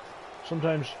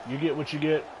 sometimes you get what you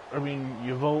get. I mean,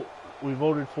 you vote. We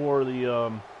voted for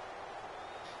the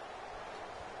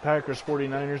Packers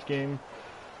 49ers game,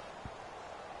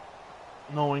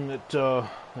 knowing that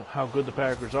how good the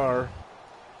Packers are.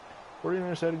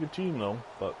 49ers had a good team though,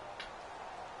 but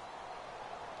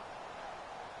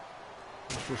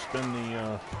let's just spend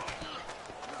the.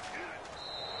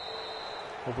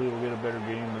 Hopefully, we'll get a better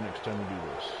game the next time we do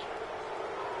this.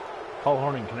 Paul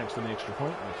Horning connects on the extra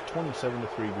point. It's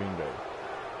 27-3 Green Bay.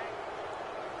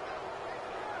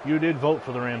 You did vote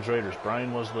for the Rams-Raiders.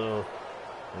 Brian was the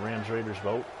Rams-Raiders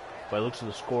vote. By the looks of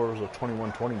the score, it was a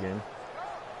 21-20 game.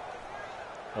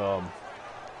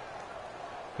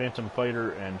 Phantom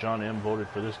Fighter and John M. voted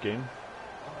for this game.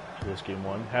 So this game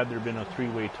won. Had there been a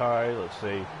three-way tie, let's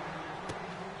say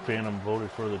Phantom voted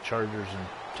for the Chargers and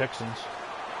Texans,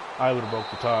 I would have broke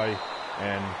the tie,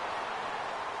 and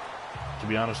to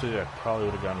be honest with you, I probably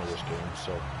would have gone with this game.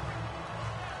 So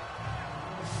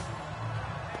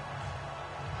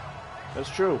that's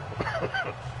true.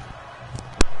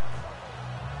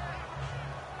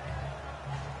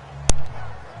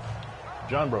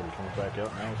 John Brody comes back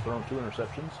out now. He's thrown 2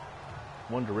 interceptions.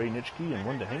 One to Ray Nitschke and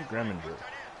one to Hank Greminger.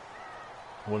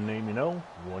 One name you know,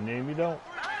 one name you don't.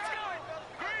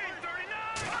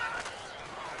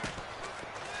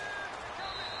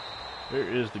 There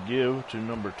is the give to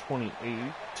number 28,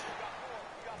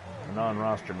 a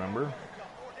non-roster member.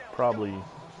 Probably,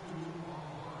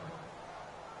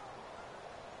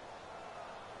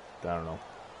 I don't know.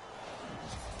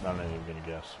 I'm not even going to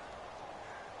guess.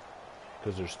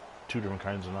 Because there's 2 different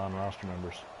kinds of non-roster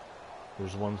members.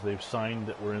 There's ones they've signed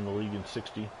that were in the league in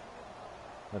 60.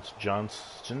 That's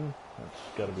Johnston. That's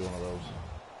got to be one of those.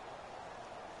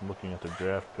 I'm looking at the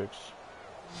draft picks.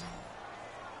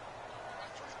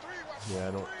 Yeah,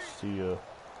 I don't see a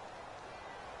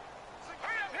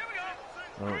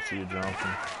Johnson.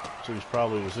 So he's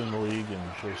probably was in the league and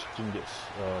just didn't get,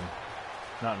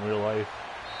 not in real life,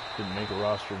 didn't make a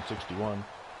roster in 61.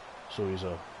 So he's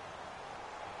a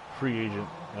free agent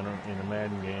in a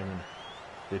Madden game, and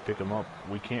they pick him up.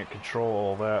 We can't control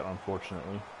all that,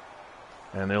 unfortunately.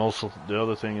 And they also, the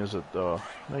other thing is that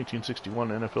 1961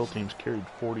 NFL teams carried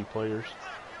 40 players.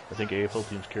 I think AFL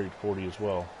teams carried 40 as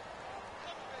well.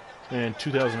 And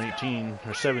 2018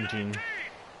 or 17,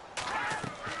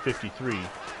 53.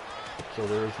 So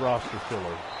there's roster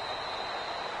filler.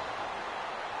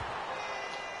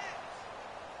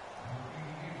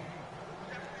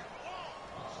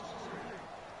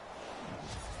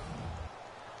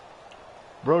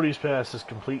 Brody's pass is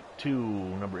complete to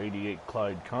number 88,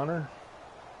 Clyde Connor.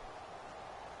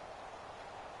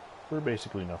 For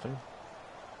basically nothing.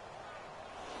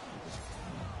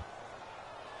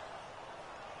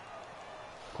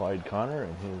 Clyde Connor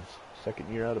in his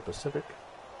second year out of Pacific.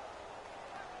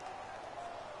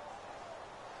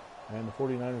 And the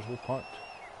 49ers will punt.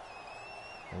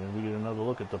 And then we get another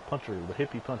look at the punter, the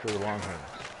hippie punter of the Longhorns.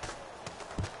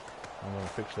 I'm going to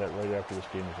fix that right after this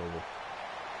game is over.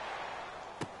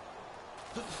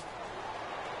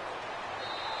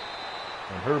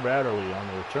 And Herb Adderley on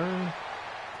the return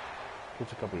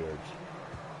gets a couple yards.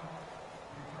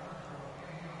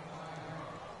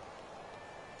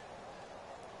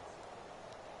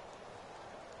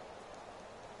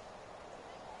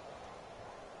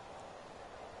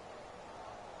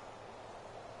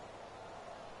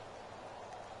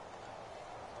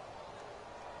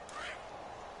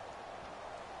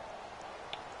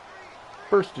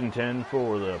 First and 10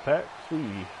 for the Packs. We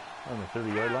on the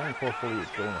 30-yard line.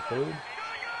 4:48 going to third.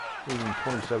 Leading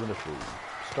 27-3.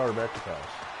 Star back to pass.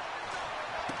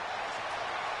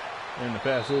 And the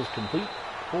pass is complete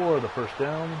for the first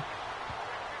down.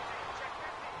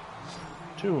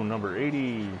 To number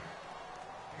 80.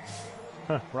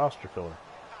 Roster filler.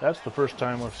 That's the first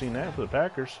time I've seen that for the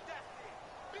Packers.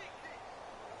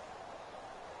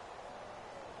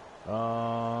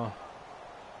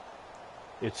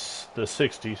 It's the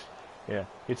 60s. Yeah,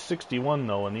 it's 61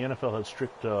 though, and the NFL has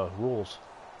strict rules.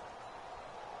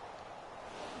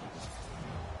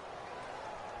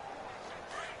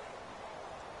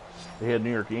 They had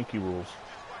New York Yankee rules.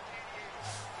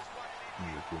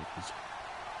 New York Yankees.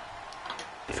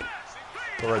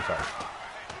 The Red Sox.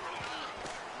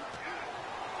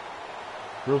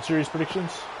 World Series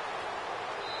predictions?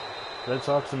 Red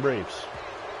Sox and Braves.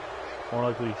 More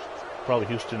likely, probably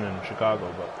Houston and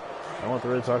Chicago, but I want the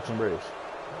Red Sox and Braves.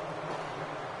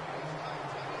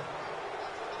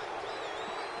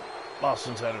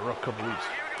 Boston's had a rough couple weeks.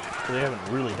 They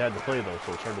haven't really had to play though,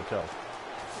 so it's hard to tell.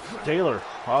 Taylor,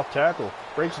 off tackle,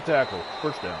 breaks a tackle,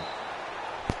 first down.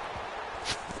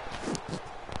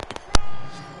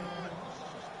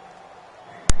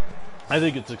 I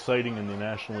think it's exciting in the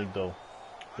National League though.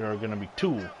 There are going to be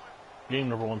 2 game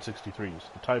number 163s,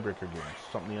 the tiebreaker games,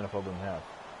 something the NFL didn't have.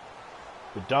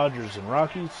 The Dodgers and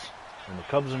Rockies, and the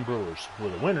Cubs and Brewers were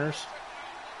the winners.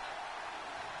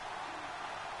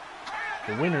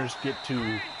 The winners get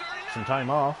to some time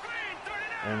off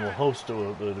and will host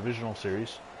the divisional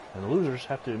series. And the losers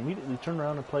have to immediately turn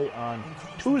around and play on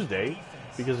Tuesday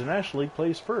because the National League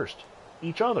plays first.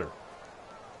 Each other.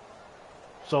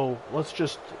 So let's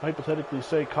just hypothetically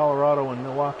say Colorado and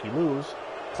Milwaukee lose.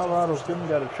 Colorado's then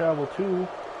got to travel to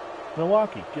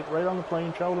Milwaukee. Get right on the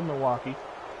plane, travel to Milwaukee,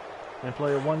 and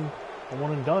play a one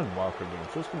and done wildcard game.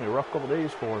 So it's going to be a rough couple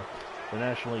days for the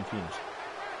National League teams.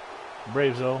 The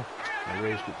Braves, though, the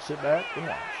Braves get to sit back and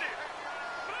watch.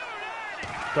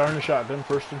 Star in the shotgun,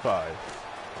 1st and 5.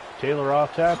 Taylor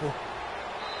off tackle.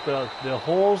 The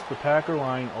holes the Packer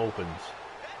line opens.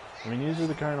 I mean, these are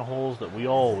the kind of holes that we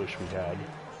all wish we had,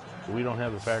 but we don't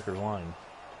have the Packers line.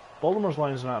 Baltimore's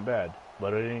line is not bad,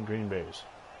 but it ain't Green Bay's.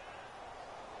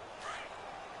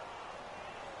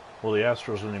 Well, the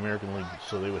Astros are in the American League,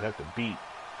 so they would have to beat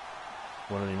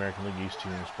one of the American League East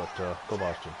teams, but go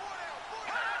Boston.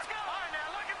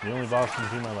 The only Boston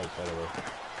team I like, by the way.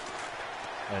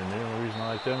 And the only reason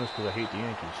I like them is because I hate the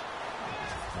Yankees.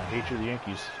 My hatred of the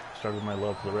Yankees started my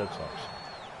love for the Red Sox.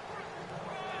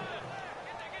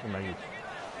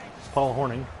 Paul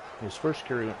Hornung, his first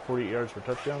carry went 48 yards for a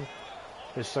touchdown.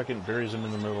 His second buries him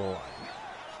in the middle of the line.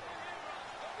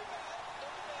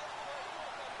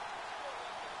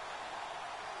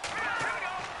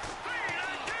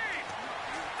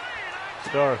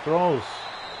 Star throws.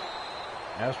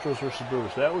 Astros versus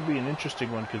Brewers. That would be an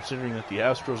interesting one considering that the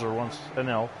Astros are once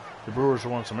NL, the Brewers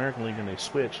were once American League, and they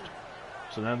switched.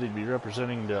 So now they'd be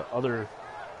representing the other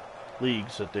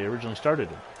leagues that they originally started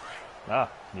in. Yeah,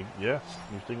 you're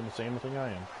thinking the same thing I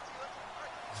am.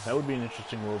 That would be an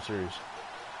interesting World Series.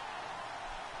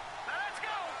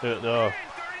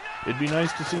 It'd be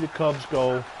nice to see the Cubs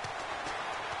go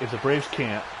if the Braves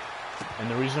can't.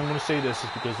 And the reason I'm going to say this is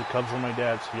because the Cubs were my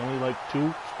dad's. He only liked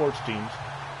 2 sports teams,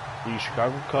 the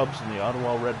Chicago Cubs and the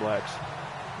Ottawa Red Blacks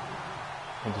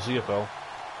in the CFL.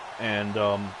 And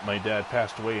my dad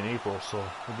passed away in April, so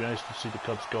it would be nice to see the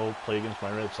Cubs go play against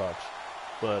my Red Sox.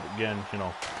 But again, you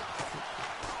know,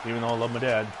 even though I love my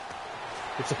dad,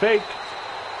 it's a fake.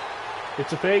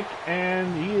 It's a fake,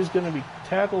 and he is going to be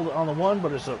tackled on the 1,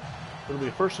 but it'll be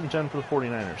a 1st and 10 for the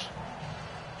 49ers.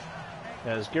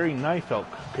 As Gary Neifeld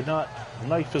could not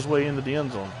knife his way into the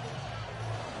end zone.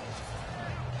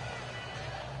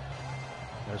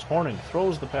 As Hornung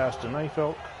throws the pass to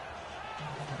Neifeld.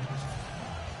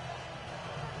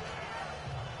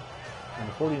 And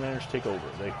the 49ers take over.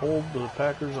 They hold the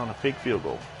Packers on a fake field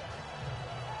goal.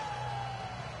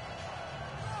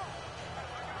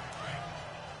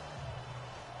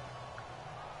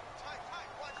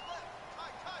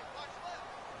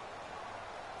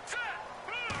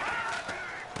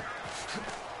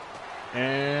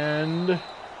 And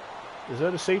is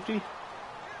that a safety?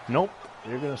 Nope.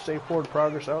 They're going to say forward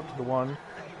progress out to the 1.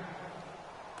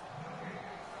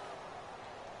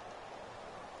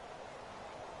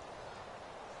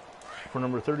 For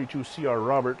number 32, C.R.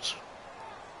 Roberts.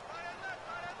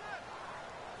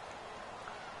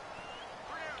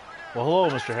 Well, hello,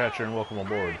 Mr. Hatcher, and welcome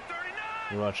aboard.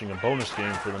 You're watching a bonus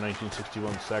game for the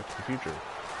 1961 Sack to the Future.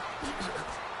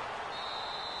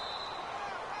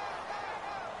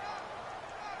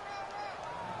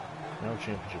 Now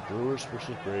championship. Brewers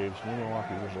versus Braves. New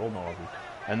Milwaukee versus Old Milwaukee.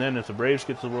 And then if the Braves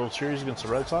get to the World Series against the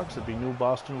Red Sox, it'd be New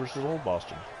Boston versus Old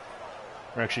Boston.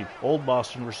 Or actually, Old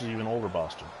Boston versus even older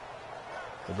Boston.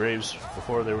 The Braves,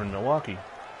 before they were in Milwaukee,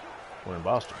 were in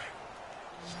Boston.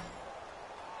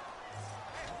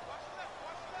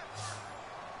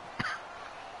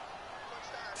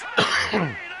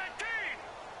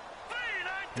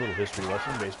 Little history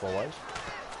lesson, baseball-wise.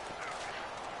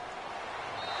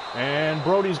 And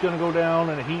Brody's going to go down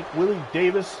in a heat. Willie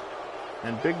Davis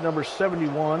And big number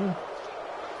 71,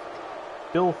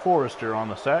 Bill Forrester on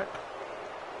the sack.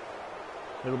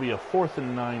 It'll be a 4th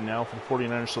and 9 now for the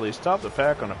 49ers, so they stop the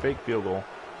Pack on a fake field goal.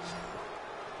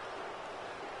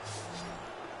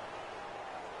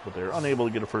 But they're unable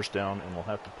to get a first down and will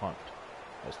have to punt.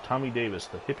 As Tommy Davis,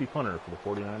 the hippie punter for the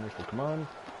 49ers, will come on.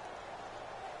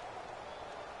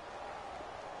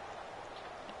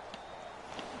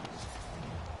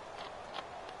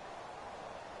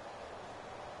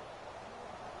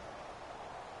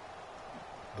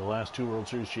 The last 2 World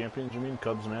Series champions, you mean?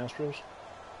 Cubs and Astros?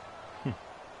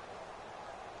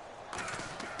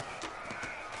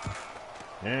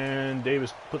 And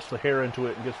Davis puts the hair into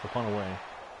it and gets the punt away.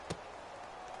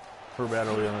 For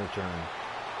battery on the return.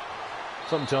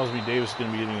 Something tells me Davis is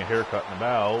going to be getting a haircut in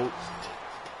about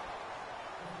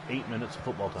 8 minutes of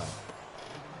football time.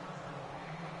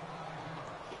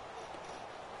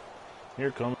 Here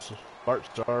comes Bart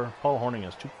Starr. Paul Hornung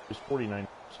has 49.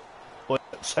 Boy,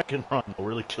 that second run will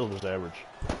really kill his average.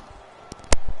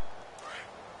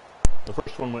 The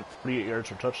first one went 48 yards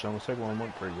for a touchdown. The second one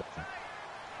went pretty good.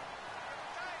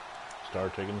 Starr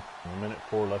taking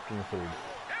 1:04 left in the third.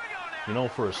 You know,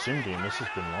 for a sim game, this has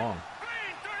been long.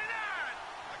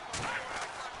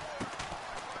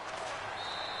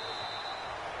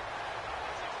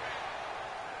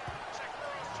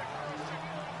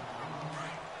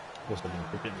 Guess I've been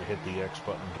forgetting to hit the X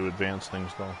button to advance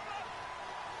things, though.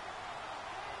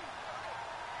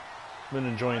 Been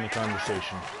enjoying the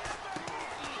conversation.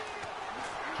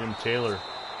 Jim Taylor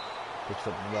picks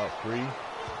up about 3.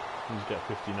 He's got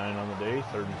 59 on the day,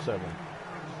 3rd and 7.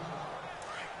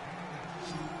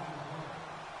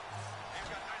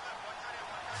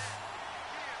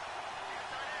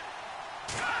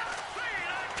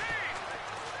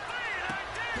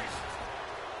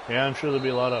 Yeah, I'm sure there'll be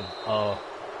a lot of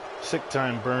sick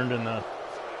time burned in the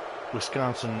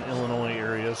Wisconsin, Illinois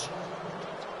areas.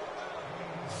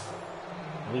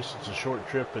 At least it's a short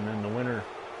trip, and in the winter,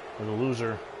 or the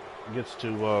loser gets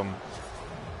to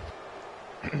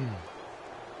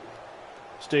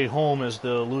stay home, as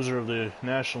the loser of the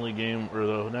National League game, or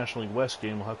the National League West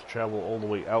game, will have to travel all the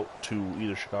way out to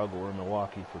either Chicago or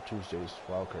Milwaukee for Tuesday's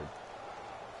wild card.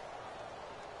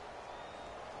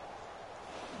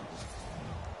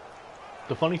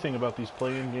 The funny thing about these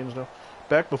play-in games, though,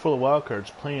 back before the wild cards,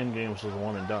 play-in games was a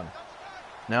one and done.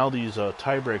 Now these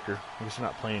tiebreaker, I guess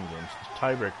not play-in games,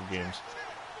 tiebreaker games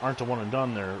aren't a one and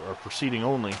done. They're proceeding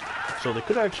only, so they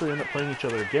could actually end up playing each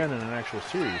other again in an actual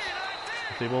series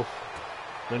if they both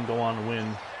then go on to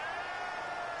win.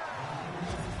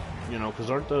 You know, because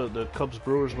aren't the Cubs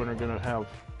Brewers winner going to have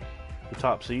the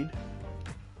top seed?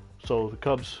 So the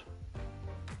Cubs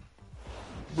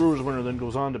Brewers winner then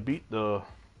goes on to beat the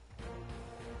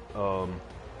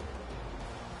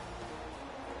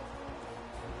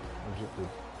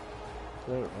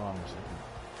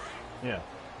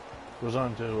goes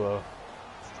on to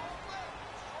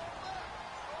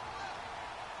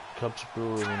Cubs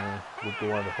Brewer winner would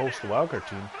go on to host the wildcard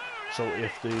team. So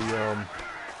if the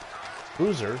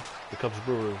loser, the Cubs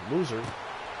Brewer loser,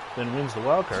 then wins the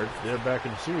wildcard, they're back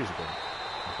in the series again,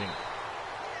 I think.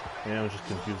 Yeah, I was just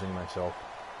confusing myself.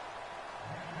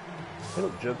 Hey,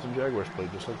 look, Jets and Jaguars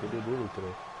played just like they did earlier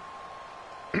today.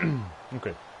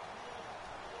 Okay.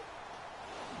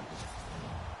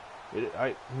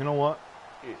 You know what?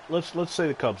 Let's say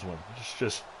the Cubs win.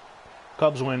 Just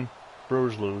Cubs win,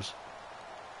 Brewers lose.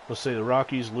 Let's say the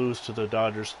Rockies lose to the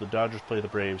Dodgers. The Dodgers play the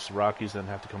Braves. The Rockies then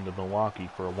have to come to Milwaukee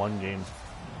for a one-game.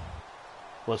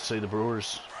 Let's say the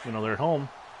Brewers, they're at home.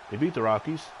 They beat the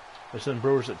Rockies. They send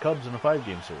Brewers at Cubs in a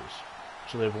 5-game series.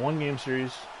 So they have a 1-game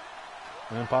series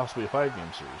and then possibly a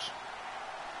 5-game series,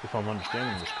 if I'm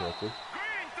understanding this correctly.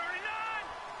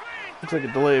 Looks like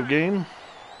a delay of game.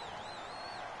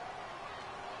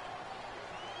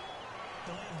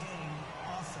 Delay of game,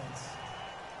 offense.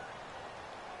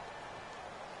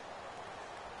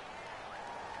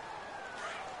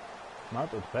 Not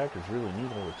that the Packers really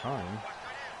need all the time.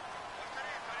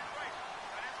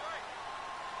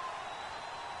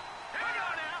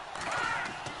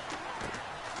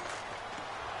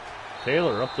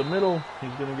 Taylor up the middle.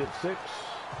 He's going to get 6.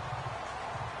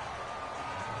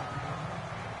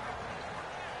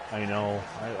 I know.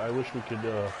 I wish we could,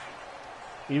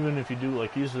 even if you do,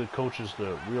 like, these are the coaches,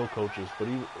 the real coaches, but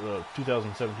even the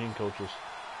 2017 coaches.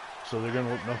 So they're going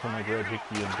to look nothing like Red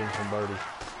Hickey and Vince Lombardi.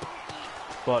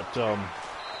 But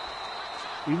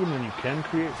even when you can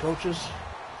create coaches,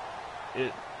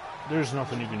 there's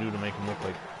nothing you can do to make them look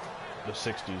like the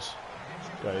 60s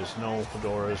guys. No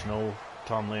fedoras, no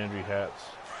Tom Landry hats.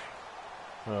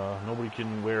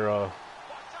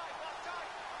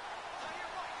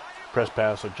 press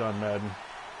pass like John Madden.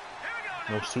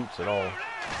 No suits at all.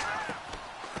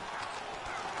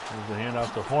 There's the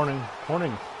handoff to Horning.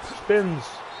 Horning spins.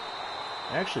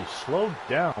 Actually slowed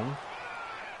down.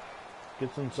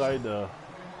 Gets inside the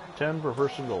 10 for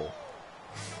first and goal.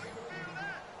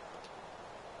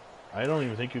 I don't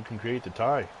even think you can create the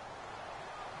tie.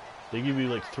 They give you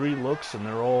like 3 looks and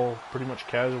they're all pretty much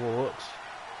casual looks.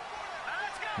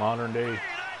 Modern day.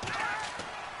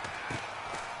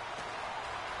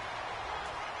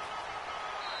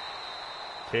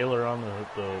 Taylor on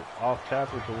the off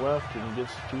tackle to the left, and he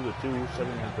gets to the 2,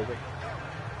 setting him pivot.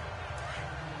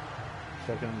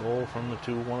 Second goal from the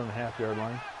 2, 1.5 yard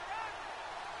line.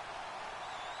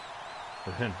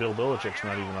 And then Bill Belichick's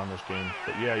not even on this game.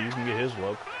 But yeah, you can get his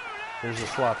look. There's a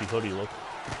sloppy hoodie look.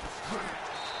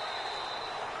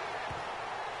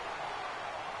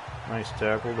 Nice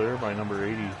tackle there by number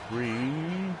 83,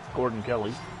 Gordon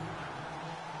Kelly.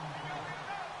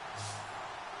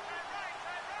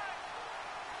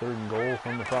 Third and goal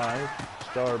from the 5.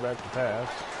 Starr back to pass.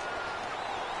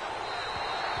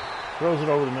 Throws it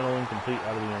over the middle, incomplete,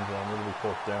 out of the end zone. It'll be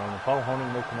 4th down. And Paul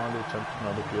Horning will come on to attempt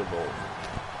another field goal.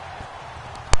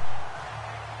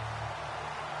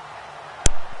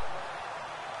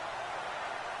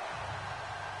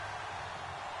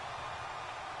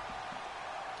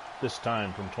 This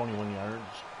time from 21 yards.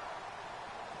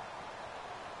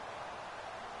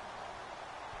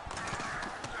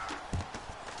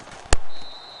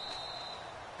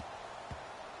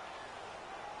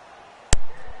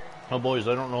 Well, boys,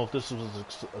 I don't know if this was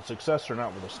a success or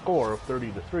not with a score of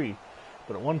 30-3,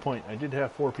 but at one point I did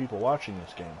have 4 people watching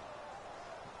this game.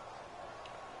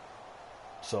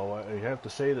 So I have to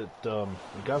say that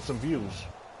it got some views.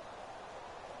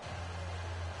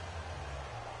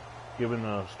 Given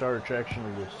the star attraction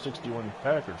of the 61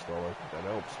 Packers, though, I think that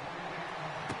helps.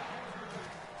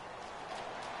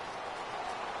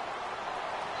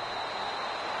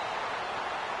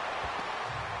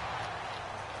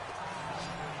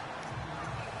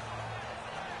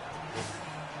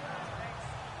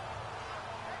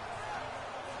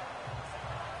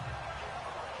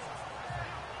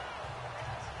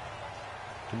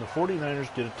 Can the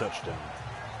 49ers get a touchdown?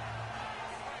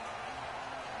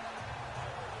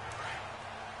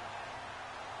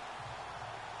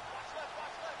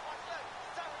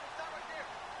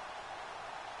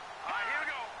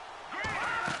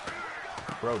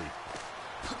 Brody.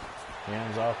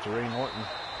 Hands off to Ray Norton.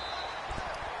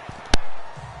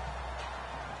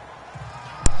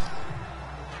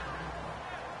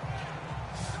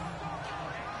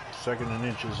 Second and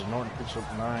inches, and Norton picks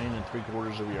up 9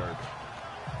 3/4 yards.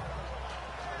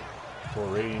 Before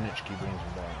Ray Nitschke brings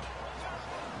him down.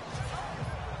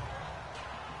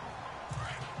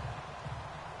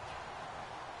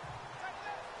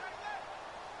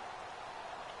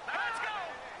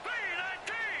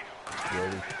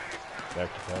 Brody,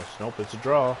 back to pass. Nope, it's a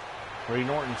draw. Ray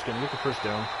Norton's going to get the first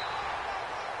down.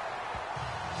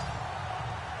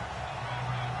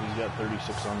 He's got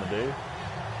 36 on the day.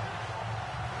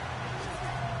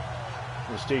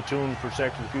 We'll stay tuned for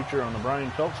Sack to the Future on the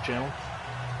Brian Phelps channel,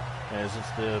 as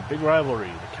it's the big rivalry,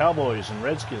 the Cowboys and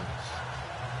Redskins.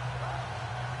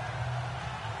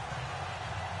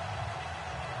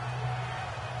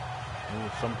 And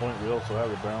at some point we also have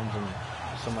the Browns and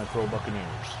semi-pro Buccaneers.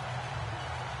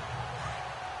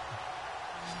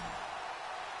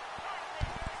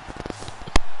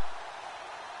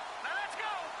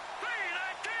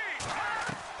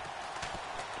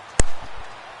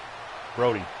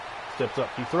 Brody steps up,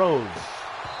 he throws.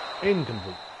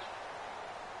 Incomplete.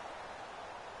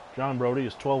 John Brody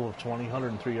is 12 of 20,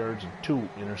 103 yards and 2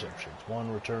 interceptions.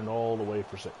 One returned all the way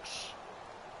for 6.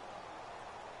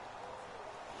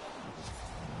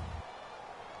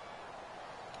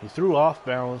 He threw off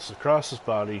balance across his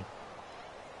body.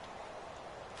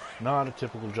 Not a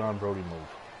typical John Brody move,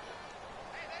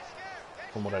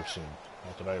 from what I've seen.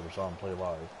 Not that I ever saw him play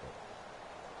live,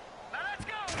 but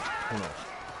who knows.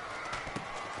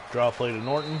 Draw play to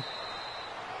Norton.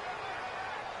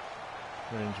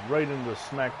 Runs right into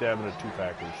smack dab into 2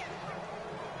 Packers,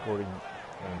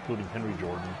 including Henry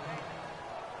Jordan.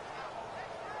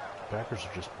 The Packers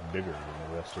are just bigger than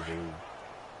the rest of the league.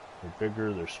 They're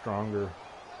bigger, they're stronger,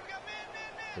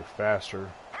 they're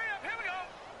faster.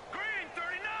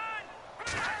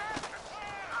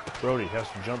 Brody has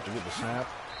to jump to get the snap.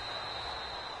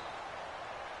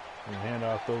 And hand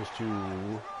off those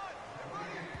to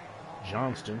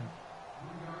Johnston,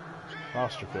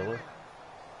 roster filler.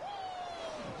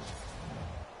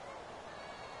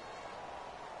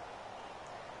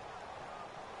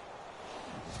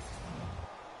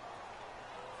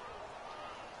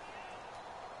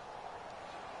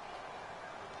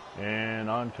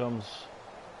 on comes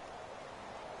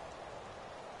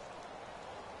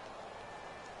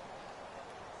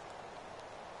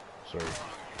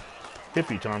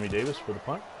hippie Tommy Davis for the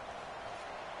punt.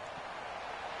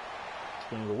 It's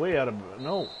going to go way out of...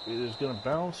 No, it is going to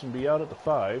bounce and be out at the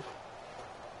 5.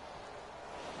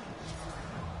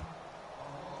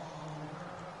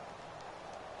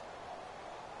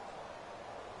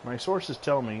 My sources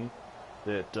tell me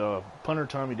that punter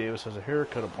Tommy Davis has a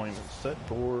haircut appointment set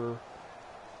for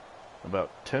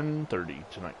about 10:30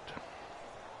 tonight.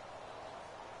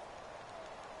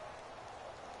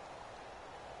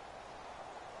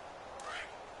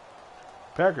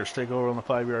 Packers take over on the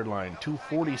 5-yard line.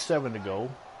 2:47 to go.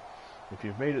 If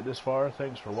you've made it this far,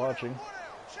 thanks for watching.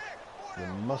 You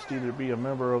must either be a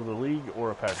member of the league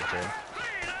or a Packer fan.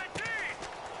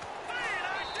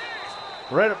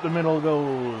 Right up the middle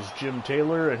goes Jim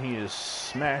Taylor, and he is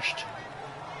smashed.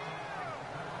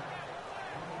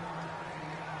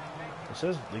 It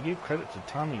says they gave credit to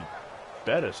Tommy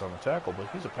Bettis on the tackle, but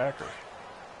he's a Packer.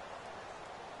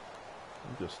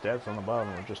 The stats on the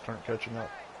bottom just aren't catching up.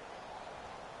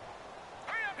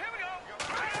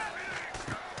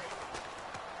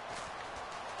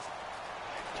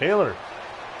 Taylor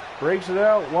breaks it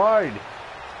out wide.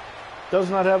 Does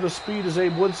not have the speed as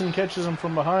Abe Woodson catches him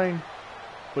from behind,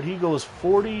 but he goes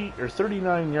 40 or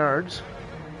 39 yards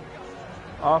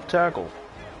off tackle.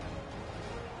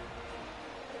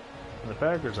 And the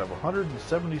Packers have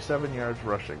 177 yards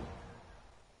rushing.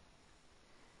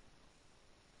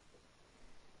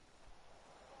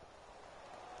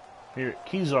 Here at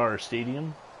Kezar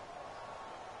Stadium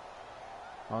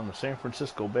on the San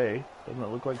Francisco Bay. Doesn't it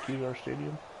look like Kezar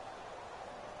Stadium?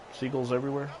 Seagulls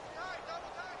everywhere.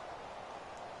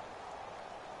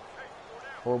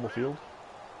 Horrible field?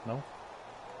 No?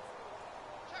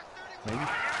 Maybe?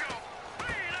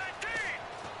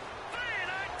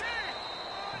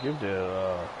 Give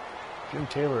to Jim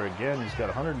Taylor again. He's got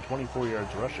 124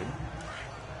 yards rushing.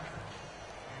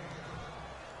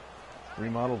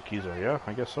 Remodeled Kezar, yeah,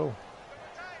 I guess so.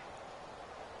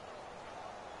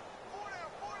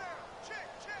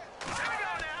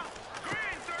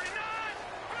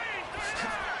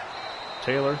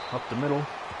 Taylor up the middle.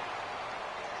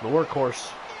 The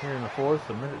workhorse here in the 4th,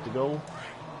 a minute to go.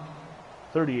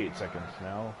 38 seconds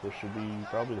now. This should be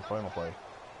probably the final play.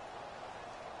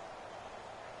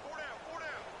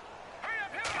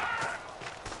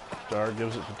 Starr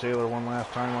gives it to Taylor one last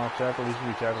time off tackle. He's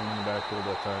going to be tackling in the backfield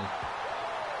that time.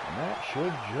 And that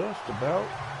should just about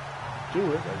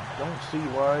do it. I don't see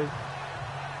why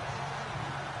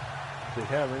they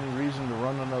have any reason to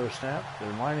run another snap.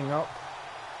 They're lining up.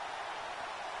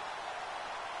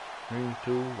 3,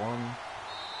 2, 1.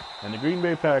 And the Green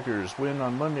Bay Packers win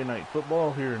on Monday Night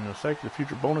Football here in the Sack to the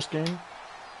Future bonus game.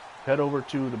 Head over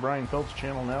to the Brian Phelps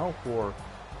channel now for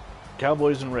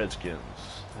Cowboys and Redskins.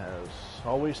 As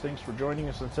always, thanks for joining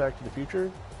us on Sack to the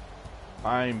Future.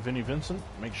 I'm Vinny Vincent.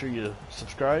 Make sure you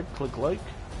subscribe, click like.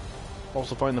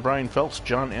 Also find the Brian Phelps,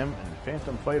 John M, and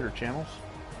Phantom Fighter channels.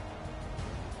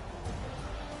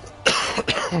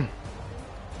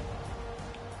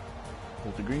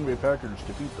 With the Green Bay Packers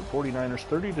defeat the 49ers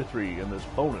 30-3 in this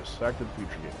bonus Sack to the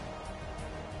Future game.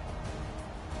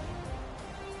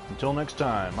 Until next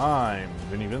time, I'm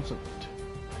Vinny Vincent.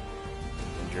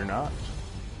 And you're not.